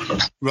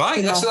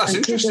 Right. That's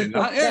interesting.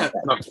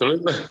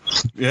 Absolutely.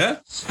 Yeah.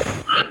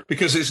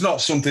 Because it's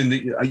not something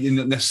that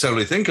you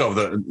necessarily think of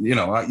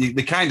that,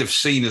 they're kind of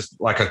seen as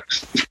like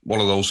one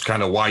of those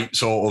kind of white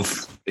sort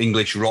of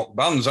English rock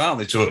bands, aren't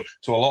they? To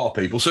a lot of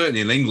people,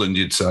 certainly in England,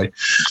 you'd say.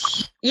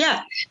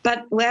 Yeah.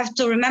 But we have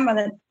to remember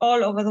that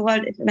all over the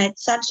world, it made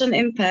such an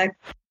impact.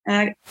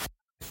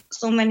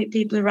 So many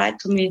people write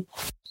to me.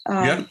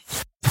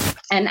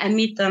 And I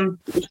meet them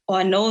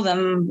or I know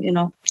them,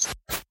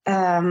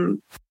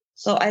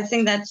 So I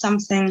think that's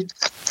something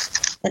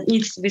that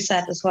needs to be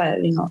said as well,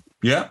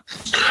 Yeah.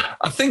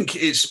 I think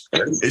it's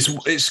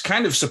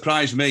kind of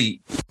surprised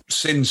me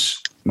since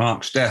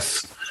Mark's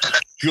death,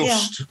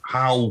 just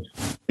how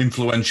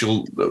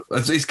influential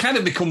it's kind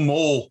of become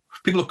more.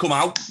 People have come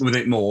out with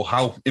it more,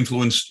 how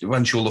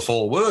influential the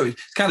Fall were.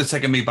 It's kind of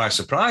taken me by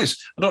surprise.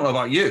 I don't know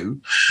about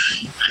you.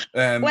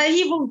 Well,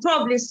 he will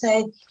probably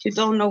say you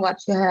don't know what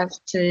you have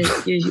to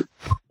you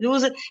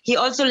lose it. He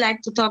also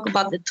liked to talk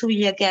about the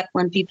 2-year gap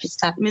when people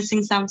start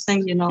missing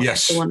something,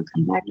 Yes. They want to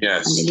come back.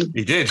 Yes,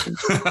 he did.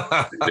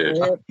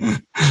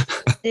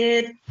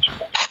 Did.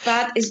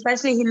 But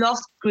especially he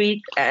loved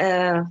Greek,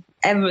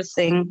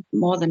 everything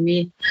more than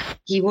me.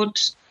 He would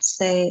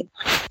say,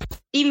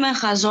 Είμαι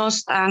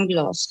χαζός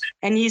Anglos.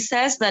 And he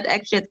says that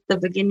actually at the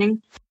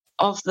beginning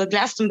of the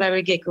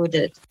Glastonbury gig we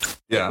did.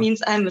 Yeah. It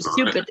means I'm a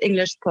stupid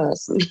English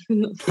person.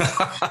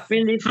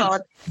 Really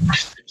thought.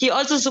 He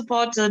also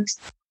supported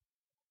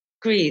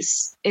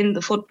Greece in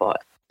the football.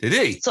 Did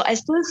he? So I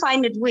still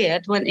find it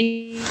weird when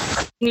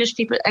English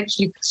people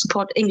actually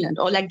support England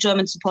or like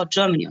Germans support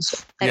Germany or so.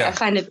 I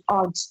find it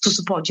odd to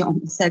support your own.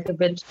 It's like a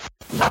bit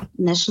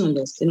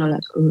nationalist,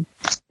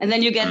 And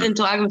then you get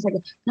into arguments like,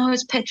 no,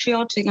 it's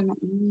patriotic. And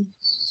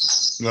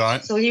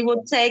Right. So he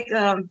would take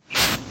a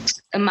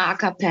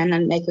marker pen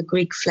and make a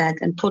Greek flag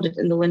and put it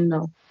in the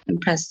window in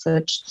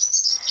Prestwich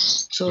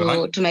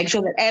to make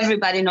sure that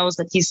everybody knows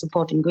that he's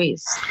supporting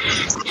Greece.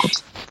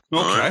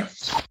 Okay.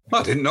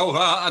 I didn't know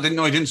that. I didn't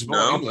know he didn't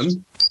support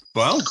England.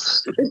 Well.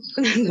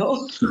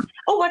 No.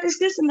 Oh, what is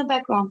this in the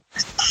background?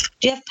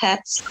 Do you have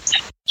pets?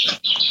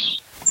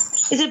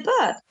 Is it a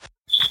bird?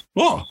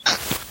 What?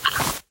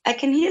 I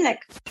can hear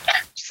like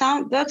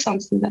bird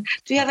sounds. Do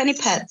you have any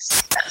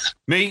pets?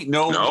 Me?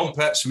 No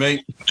pets,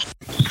 me.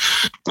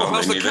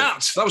 How's the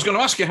cat? I was going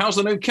to ask you, how's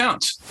the new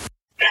cat?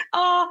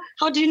 Oh,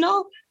 how do you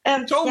know?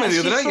 You told me the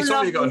other day. You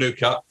told me you got a new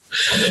cat.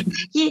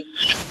 Yeah.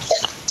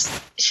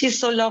 She's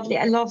so lovely.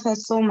 I love her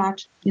so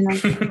much. You know.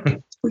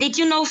 Did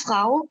you know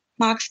Frau,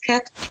 Mark's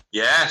cat?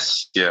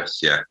 Yes. Yeah.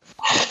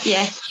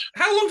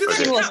 How long did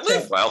that cat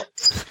live? Well,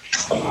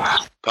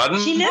 pardon?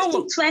 She lived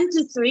to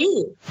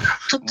 23.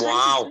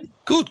 Wow.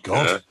 Good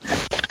God.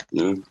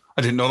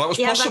 I didn't know that was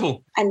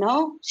possible. I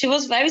know. She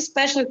was a very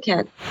special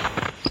cat.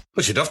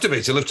 But she'd have to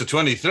be to live to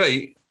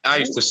 23. I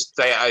used to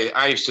stay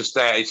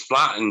at his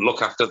flat and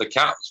look after the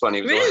cats when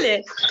he was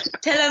Really?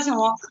 Tell us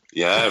more.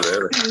 Yeah,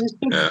 really.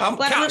 Yeah.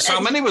 Cats, how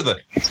many were there?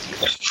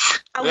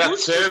 We had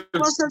two.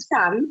 Was her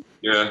son?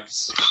 Yeah.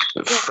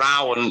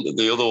 Frau and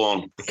the other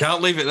one. You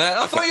can't leave it there.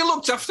 I thought you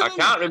looked after them. I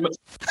can't remember.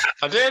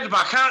 I did, but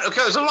I can't.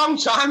 Okay, it was a long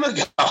time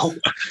ago.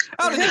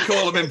 How did you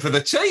call him in for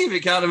the tea if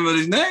you can't remember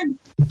his name?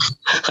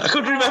 I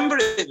could remember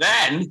it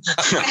then.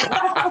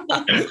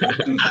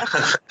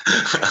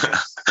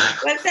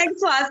 Well, thanks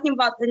for asking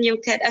about the new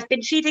cat. I've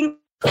been feeding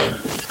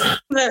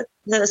the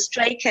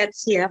stray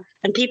cats here,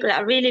 and people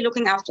are really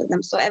looking after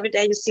them. So every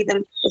day you see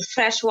them with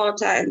fresh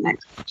water and like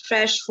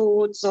fresh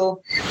food.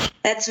 So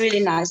that's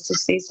really nice to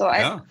see. So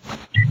I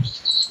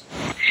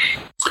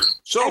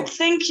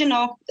think,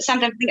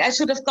 sometimes I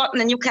should have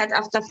gotten a new cat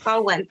after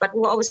Frau went, but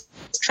we were always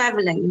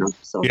traveling,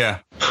 So yeah,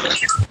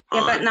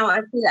 but now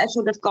I feel I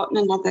should have gotten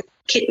another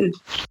kitten.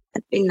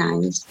 That'd be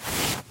nice.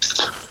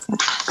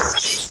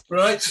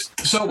 Right.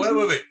 So where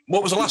were we?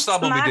 What was the last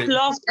album we did? Mark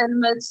loved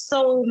animals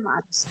so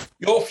much.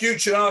 Your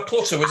Future Our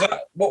Clutter, was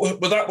that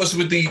was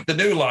with the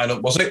new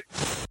lineup, was it?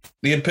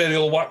 The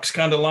Imperial Wax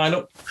kind of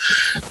lineup?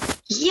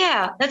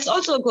 Yeah, that's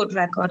also a good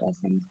record, I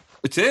think.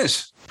 It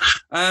is.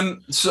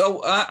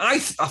 So I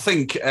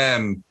think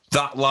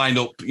that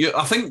lineup,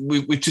 I think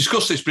we've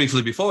discussed this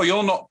briefly before.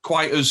 You're not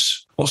quite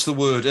as,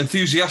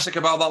 enthusiastic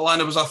about that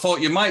lineup as I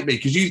thought you might be,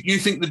 because you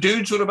think the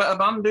Dudes were a better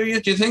band, do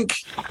you? Do you think?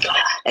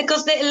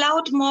 Because they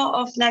allowed more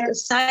of like a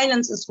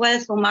silence as well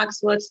for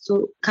Mark's words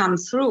to come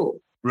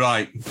through.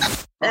 Right.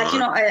 Like,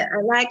 I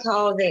like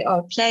how they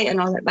all play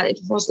and all that, but it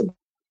was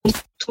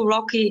too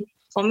rocky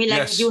for me.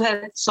 Like you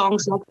have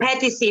songs like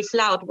Patti Thief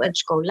Loud,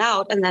 which go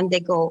loud and then they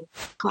go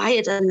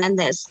quiet, and then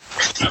there's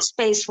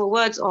space for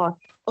words, or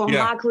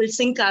Mark will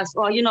sing us,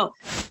 or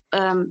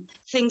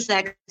things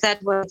like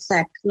that, where it's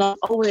like not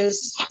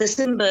always the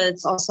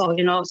cymbals or so,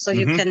 so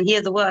you can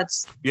hear the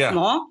words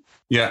more.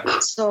 Yeah.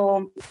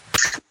 So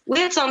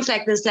weird songs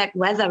like this, like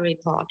Weather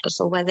Report, or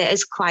so, where there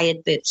is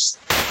quiet bits.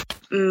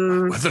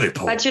 Weather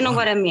Report. But you know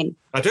what I mean.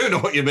 I do know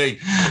what you mean.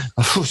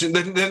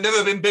 They've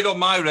never been big on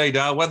my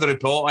radar, Weather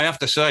Report, I have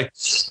to say.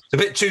 It's a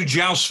bit too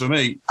joust for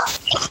me.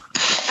 Oh,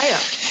 yeah.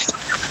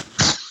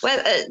 Well,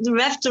 you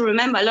have to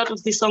remember, a lot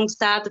of these songs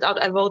started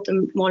out, I wrote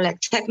them more like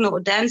techno or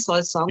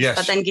dancehall songs,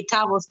 but then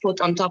guitar was put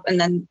on top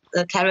and then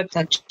the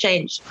character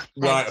changed.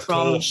 Right, of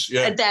course,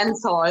 yeah. A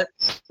dancehall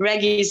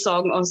reggae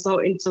song also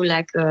into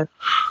like a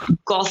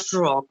goth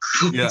rock.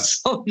 Yeah.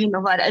 So,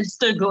 but it's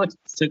still good.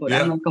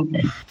 Yeah. I'm not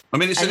complaining. I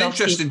mean, it's an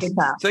interesting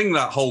thing,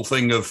 that whole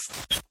thing of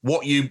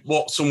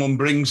what someone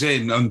brings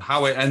in and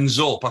how it ends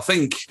up. I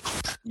think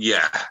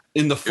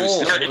in the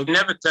fall. It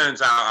never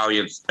turns out how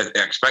you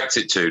expect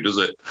it to, does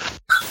it?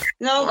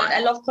 No, but I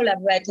love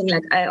collaborating.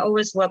 Like, I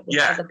always work with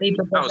other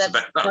people. That's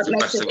the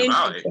best thing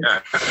about it.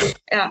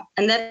 Yeah,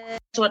 and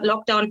that's what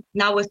lockdown.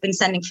 Now we've been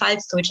sending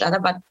files to each other,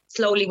 but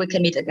slowly we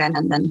can meet again,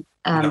 and then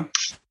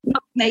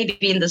not maybe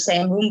be in the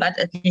same room, but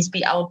at least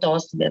be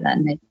outdoors together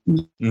and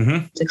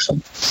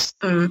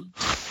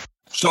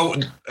So,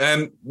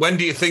 when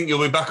do you think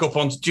you'll be back up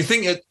on? Do you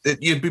think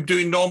you'll be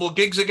doing normal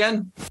gigs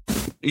again?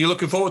 Are you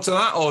looking forward to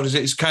that, or is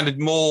it kind of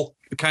more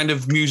kind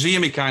of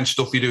museum-y kind of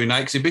stuff you're doing,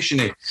 like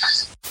exhibition-y?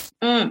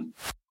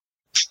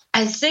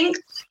 I think,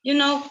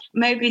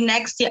 maybe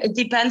next year. It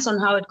depends on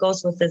how it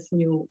goes with this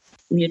new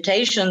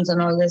mutations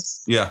and all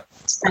this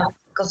stuff,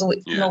 because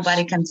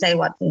nobody can say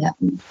what will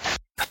happen.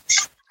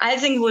 I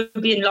think we'll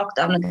be in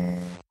lockdown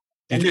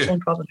again.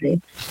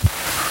 Probably.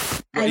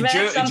 I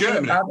read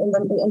something about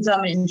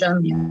in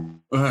Germany.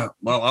 Well,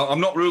 I'm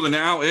not ruling it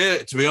out here,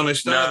 to be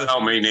honest. No,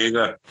 me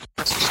neither.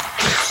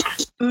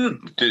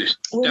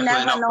 We'll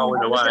never know.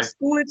 With the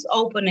schools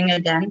opening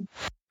again.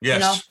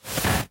 Yes.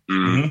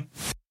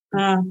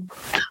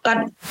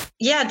 But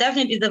yeah,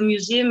 definitely the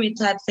museum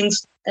type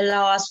things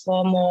allow us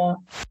for more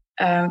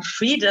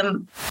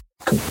freedom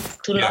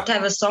to not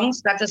have a song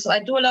structure. So I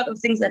do a lot of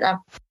things that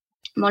are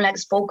more like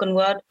spoken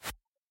word.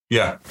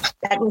 Yeah.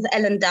 Like with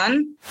Alan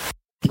Dunn.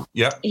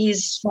 Yeah.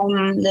 He's from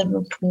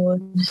Liverpool.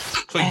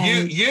 So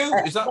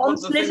is that one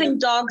of the Sniffing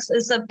Dogs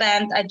is a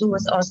band I do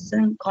with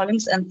Austin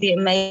Collins and the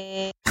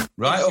amazing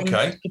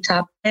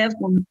guitar player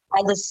from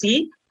By the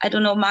Sea. I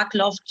don't know, Mark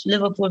loved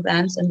Liverpool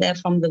bands, and they're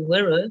from the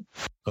Wirral.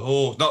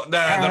 Oh,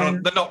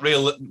 they're not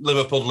real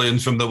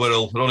Liverpoolians from the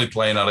Wirral. They're only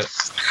playing at it.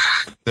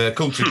 They're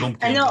country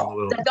bumpkins. I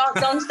know.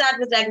 Don't start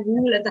with that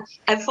rule.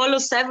 I follow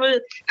several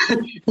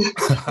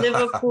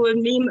Liverpool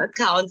meme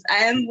accounts.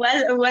 I am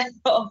well aware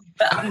of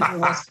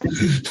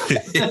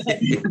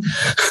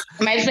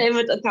My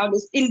favorite account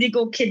is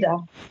Indigo Kidder.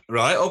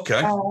 Right,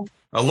 okay.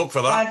 I'll look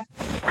for that.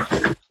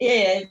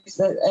 It's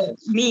a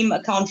meme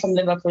account from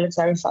Liverpool. It's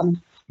very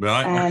fun.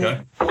 Right,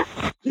 okay.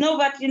 No,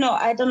 but,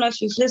 I don't know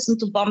if you've listened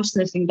to Bomb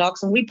Sniffing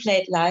Dogs, and we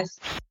played live.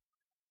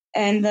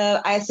 And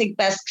I think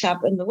best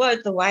club in the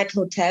world, the White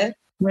Hotel.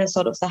 We're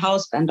sort of the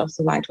house band of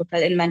the White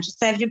Hotel in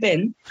Manchester. Have you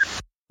been?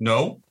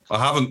 No, I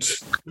haven't.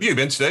 Have you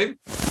been, Steve?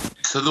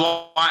 So the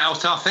White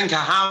Hotel, I think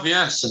I have,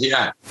 yes.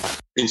 Yeah.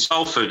 In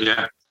Salford,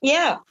 yeah.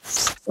 Yeah.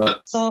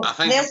 So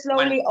they're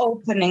slowly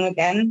opening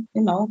again,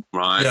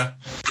 Right. Yeah.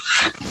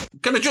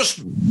 Can I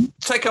just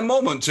take a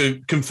moment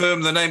to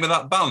confirm the name of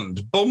that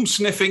band? Bum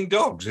Sniffing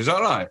Dogs, is that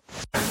right?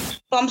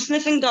 Bomb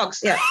Sniffing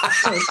Dogs, yeah.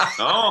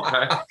 Oh,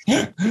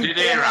 okay. Did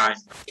hear right?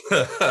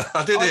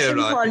 I did hear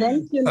right.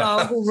 Collins,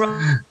 who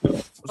wrote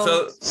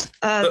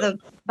the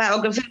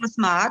biography with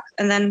Mark,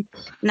 and then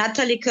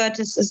Natalie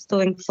Curtis is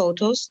doing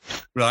photos.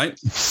 Right.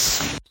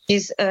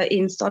 She's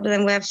installed,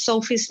 and we have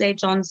Sophie Slade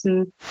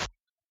Johnson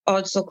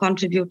also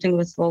contributing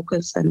with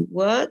vocals and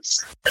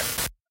words,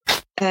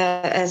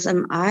 as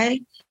am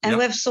I. And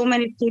we have so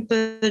many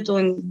people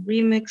doing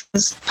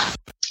remixes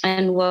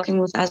and working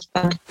with us,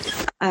 but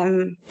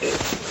I'm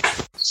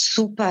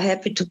super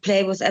happy to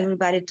play with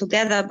everybody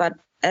together. But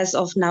as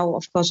of now,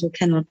 of course, we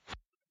cannot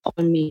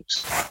all meet.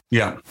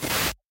 Yeah.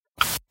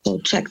 So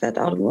check that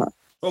out.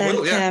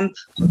 Camp.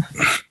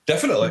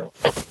 Definitely.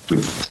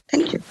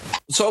 Thank you.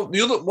 So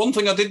the other one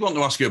thing I did want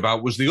to ask you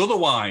about was the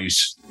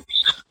Otherwise,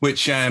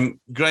 which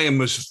Graham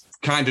was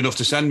kind enough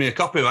to send me a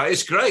copy of that.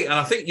 It's great, and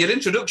I think your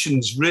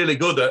introduction's really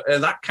good.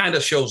 That kind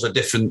of shows a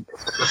different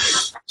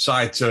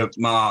side to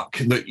Mark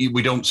that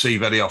we don't see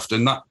very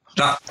often. That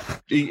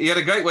he had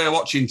a great way of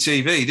watching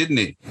TV, didn't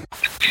he?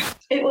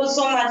 It was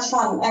so much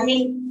fun. I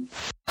mean,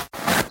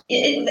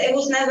 it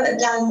was never a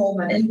dull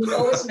moment, and we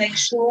always make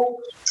sure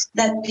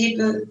that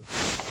people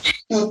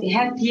will be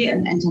happy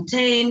and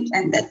entertained,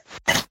 and that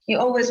he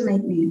always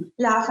made me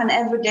laugh, and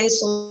every day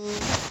so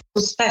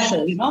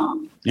special,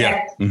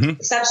 Yeah.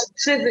 Like, such a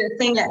trivial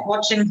thing like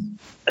watching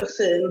a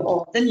film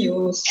or the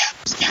news.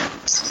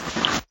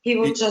 He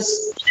would just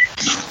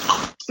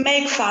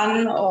make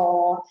fun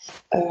or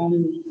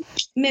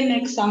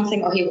mimic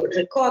something, or he would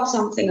record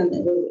something and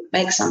then we would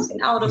make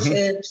something out of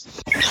it.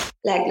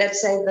 Like,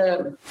 let's say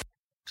the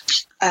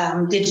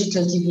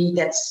digital TV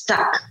gets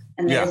stuck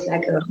and there's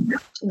like a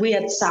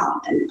weird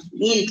sound, and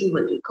immediately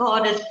would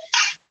record it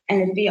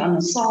and it'd be on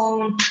a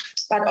song.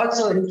 But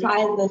also in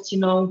private,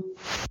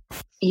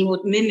 he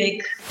would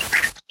mimic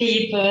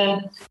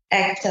people,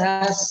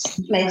 actors,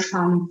 make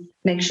fun,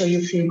 make sure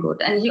you feel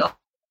good. And he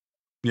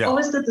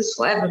always did this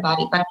for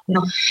everybody. But,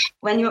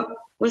 when you're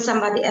with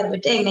somebody every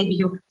day, maybe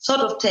you sort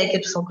of take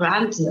it for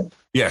granted.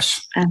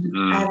 Yes. And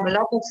I have a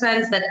lot of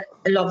friends that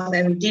I love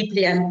very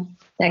deeply, and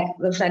like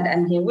the friend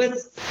I'm here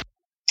with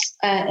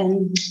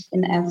in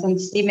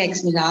Athens, he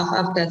makes me laugh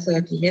after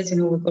 30 years,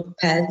 we're good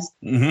pals.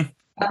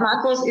 But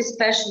Mark was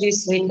especially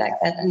sweet like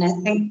that. And I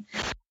think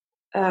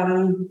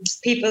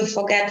people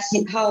forget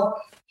how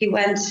he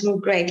went through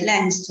great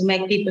lengths to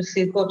make people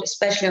feel good,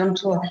 especially on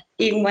tour,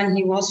 even when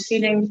he was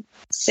feeling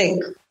sick.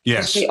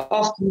 Yes. He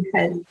often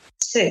felt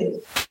sick.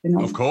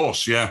 Of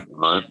course, yeah.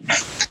 Right.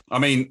 I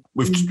mean,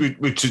 we've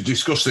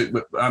discussed it,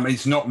 but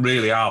it's not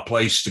really our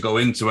place to go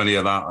into any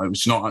of that.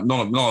 It's none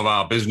of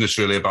our business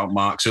really about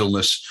Mark's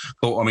illness.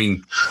 But I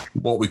mean,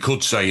 what we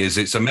could say is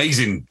it's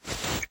amazing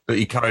that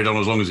he carried on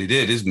as long as he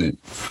did, isn't it?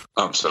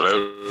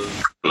 Absolutely.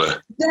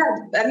 Yeah,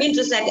 I mean,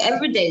 just like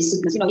everyday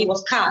sickness. He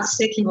was car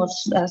sick, he was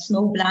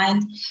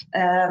snowblind.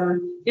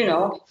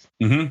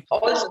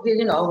 Also,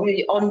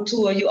 on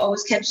tour, you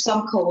always catch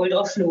some cold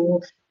or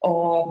flu,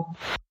 or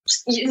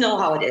you know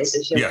how it is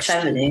if you're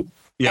traveling.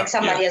 Yeah, like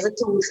somebody has a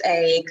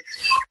toothache,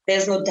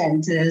 there's no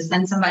dentist,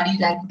 and somebody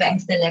like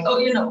bangs their leg.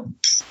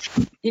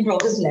 He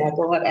broke his leg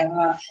or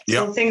whatever.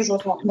 Yeah. So things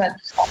would happen. But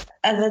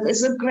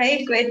it's a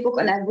great, great book,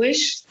 and I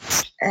wish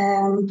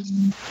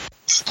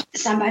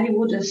somebody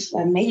would have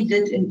made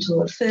it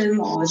into a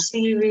film or a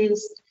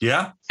series.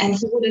 Yeah. And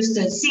he would have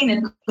still seen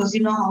it, because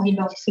you know how he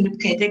loved Philip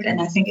K. Dick,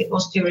 and I think it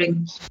was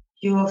during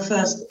your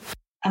first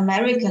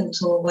American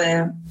tour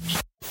where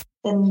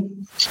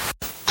then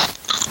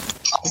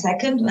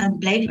second when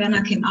Blade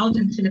Runner came out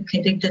and Philip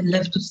K. Dick didn't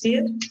live to see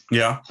it.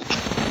 Yeah.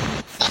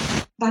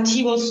 But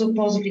he was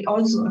supposedly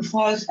also a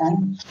Fall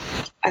fan,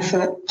 I've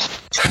heard.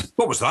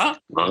 What was that?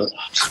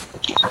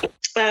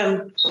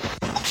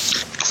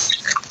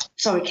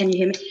 Sorry, can you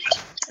hear me?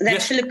 That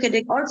yes. Philip K.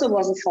 Dick also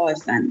was a Fall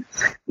fan.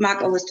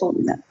 Mark always told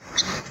me that.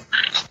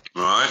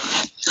 Right.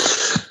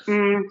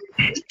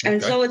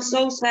 And so it's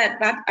so sad,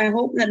 but I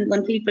hope that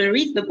when people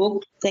read the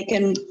book, they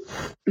can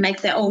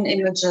make their own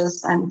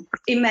images and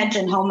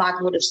imagine how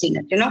Mark would have seen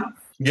it,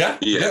 Yeah.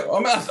 I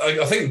mean,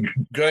 I think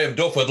Graham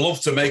Duff would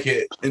love to make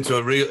it into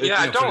a real.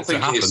 Yeah, I don't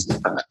think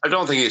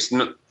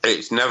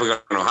it's never going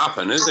to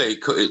happen, is it?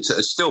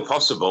 It's still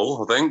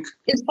possible, I think.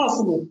 It's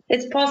possible.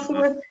 It'd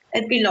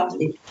be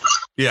lovely.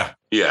 Yeah.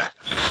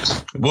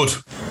 Would.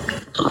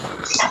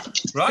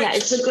 Right. Yeah,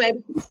 it's a great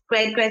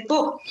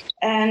book,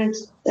 and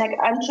like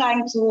I'm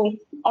trying to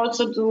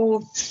also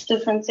do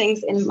different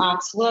things in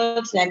Mark's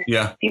words. Like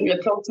people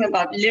approach me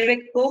about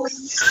lyric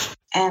books,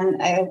 and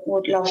I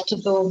would love to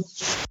do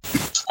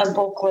a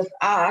book with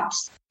art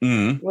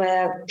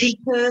where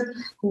people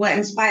who are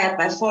inspired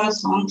by folk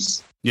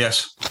songs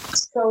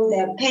show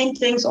their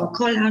paintings or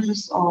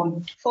collages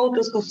or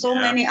photos, because so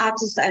many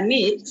artists I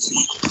meet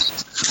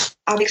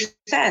are big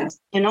fans,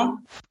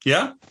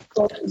 Yeah.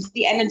 So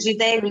the energy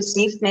they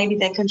received, maybe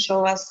they can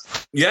show us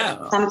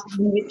something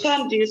in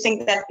return. Do you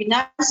think that'd be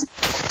nice?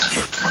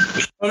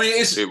 I mean,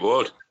 it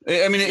would.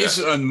 I mean, it is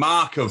a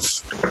mark of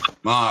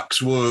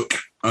Mark's work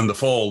and the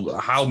Fall,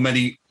 how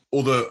many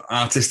other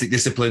artistic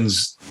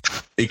disciplines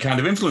he kind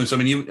of influenced. I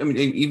mean,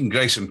 even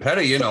Grayson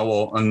Perry,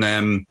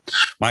 and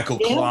Michael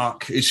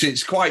Clark.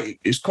 It's quite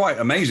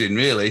amazing,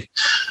 really,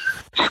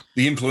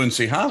 the influence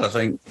he had, I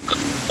think.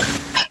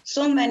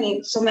 So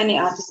many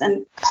artists,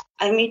 and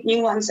I meet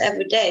new ones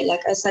every day.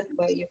 Like I said,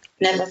 where you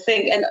never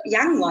think, and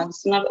young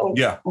ones, not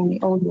only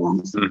old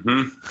ones.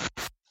 Mm-hmm.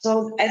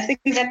 So I think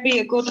that'd be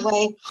a good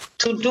way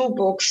to do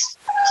books.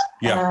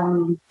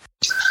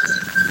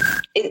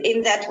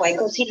 In that way,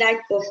 because he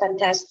liked the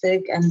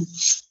fantastic and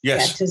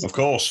of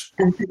course.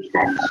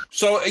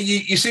 So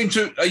you seem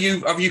to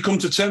have you come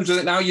to terms with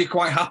it now? You're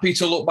quite happy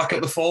to look back at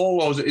the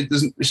Fall, or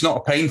it's not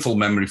a painful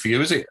memory for you,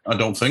 is it? I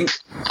don't think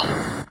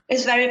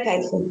it's very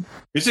painful.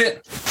 Is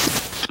it?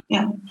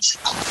 Yeah.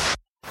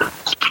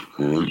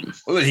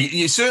 Well,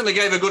 you certainly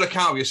gave a good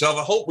account of yourself.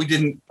 I hope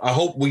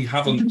we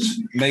haven't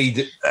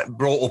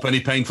brought up any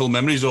painful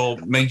memories or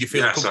made you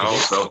feel uncomfortable. I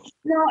hope so.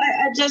 No,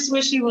 I just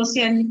wish he was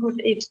here and he could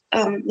eat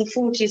the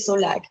food he so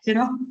liked,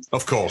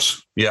 Of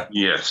course, yeah.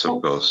 Yes,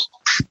 of course.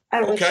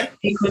 I wish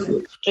he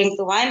could drink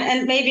the wine,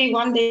 and maybe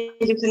one day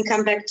you can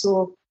come back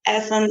to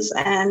Athens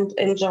and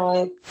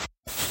enjoy.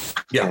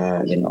 Yeah.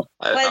 Well,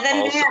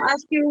 then may I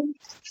ask you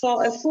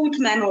for a food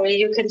memory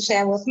you can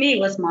share with me,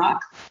 with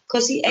Mark,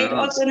 because he ate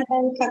also in a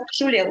very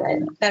peculiar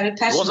way, very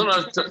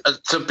passionate.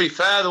 To be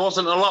fair, there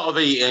wasn't a lot of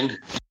eating.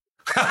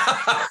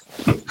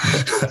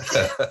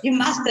 You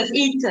must have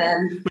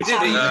eaten. We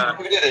did eat.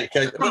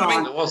 But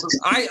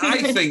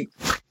I think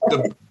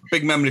the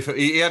big memory for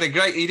he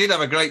did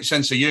have a great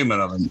sense of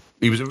humour. I think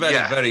he was a very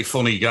very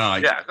funny guy.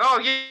 Yeah. Oh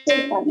yeah.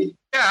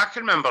 Yeah, I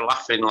can remember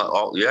laughing like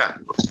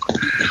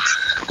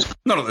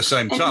Not at the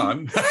same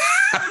time.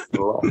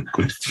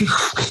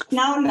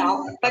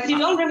 No. But you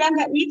don't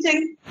remember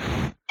eating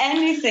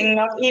anything,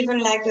 not even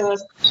like a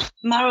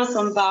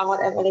marathon bar,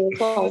 whatever they were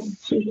called.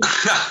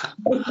 I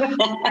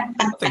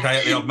think I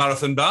ate the odd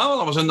marathon bar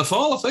while I was in the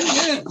Fall, I think,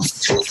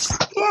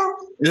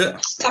 Yeah.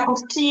 Cup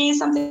of tea,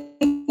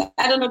 something.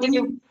 I don't know, did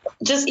you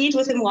just eat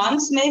with him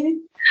once, maybe?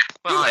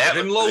 Well, I had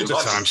him loads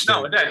of times.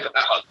 No,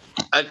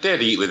 I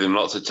did eat with him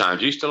lots of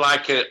times. He used to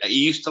like a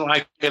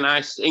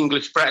nice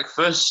English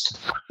breakfast.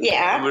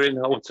 Yeah. When we were in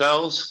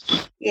hotels.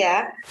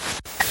 Yeah.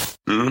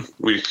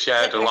 We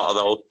shared a lot of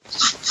those.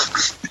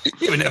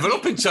 You were never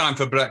up in time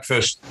for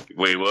breakfast.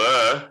 We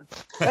were.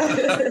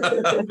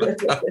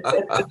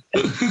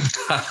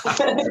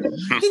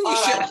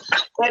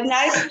 But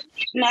nice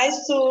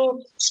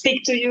to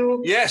speak to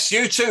you. Yes,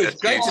 you too. It's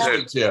great to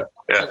speak to you.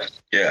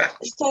 Yeah.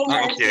 So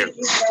Thank you.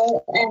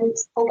 And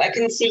hope I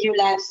can see you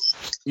live.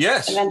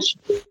 Yes.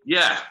 Eventually.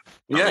 Yeah.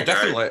 Yeah,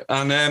 definitely. Great.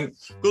 And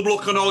good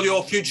luck on all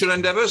your future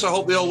endeavours. I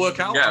hope they all work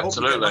out. Yeah, I hope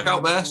absolutely. you get back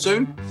out there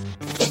soon.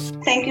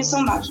 Thank you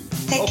so much.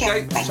 Take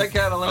care. Bye. Take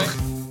care, Eleni.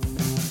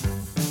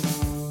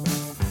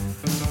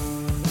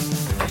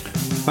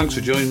 Thanks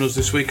for joining us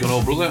this week on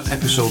Oh Brother.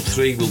 Episode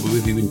 3 will be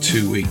with you in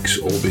 2 weeks,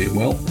 all being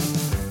well.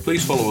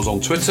 Please follow us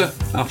on Twitter,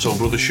 @Oh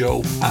Brother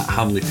Show,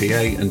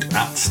 @HamleyPA, and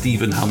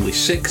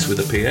 @StephenHamley6 with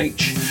a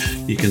PH.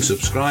 You can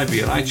subscribe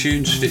via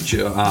iTunes,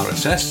 Stitcher, or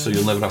RSS, so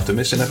you'll never have to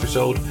miss an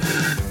episode.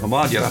 And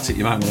while you're at it,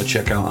 you might want to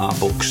check out our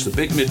books, The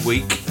Big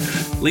Midweek,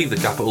 Leave the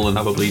Capital and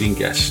Have a Bleeding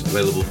Guess,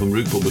 available from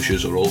Root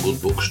Publishers or all good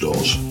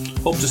bookstores.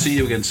 Hope to see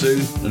you again soon,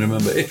 and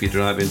remember, if you're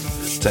driving,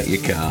 take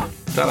your car.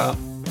 Ta-da!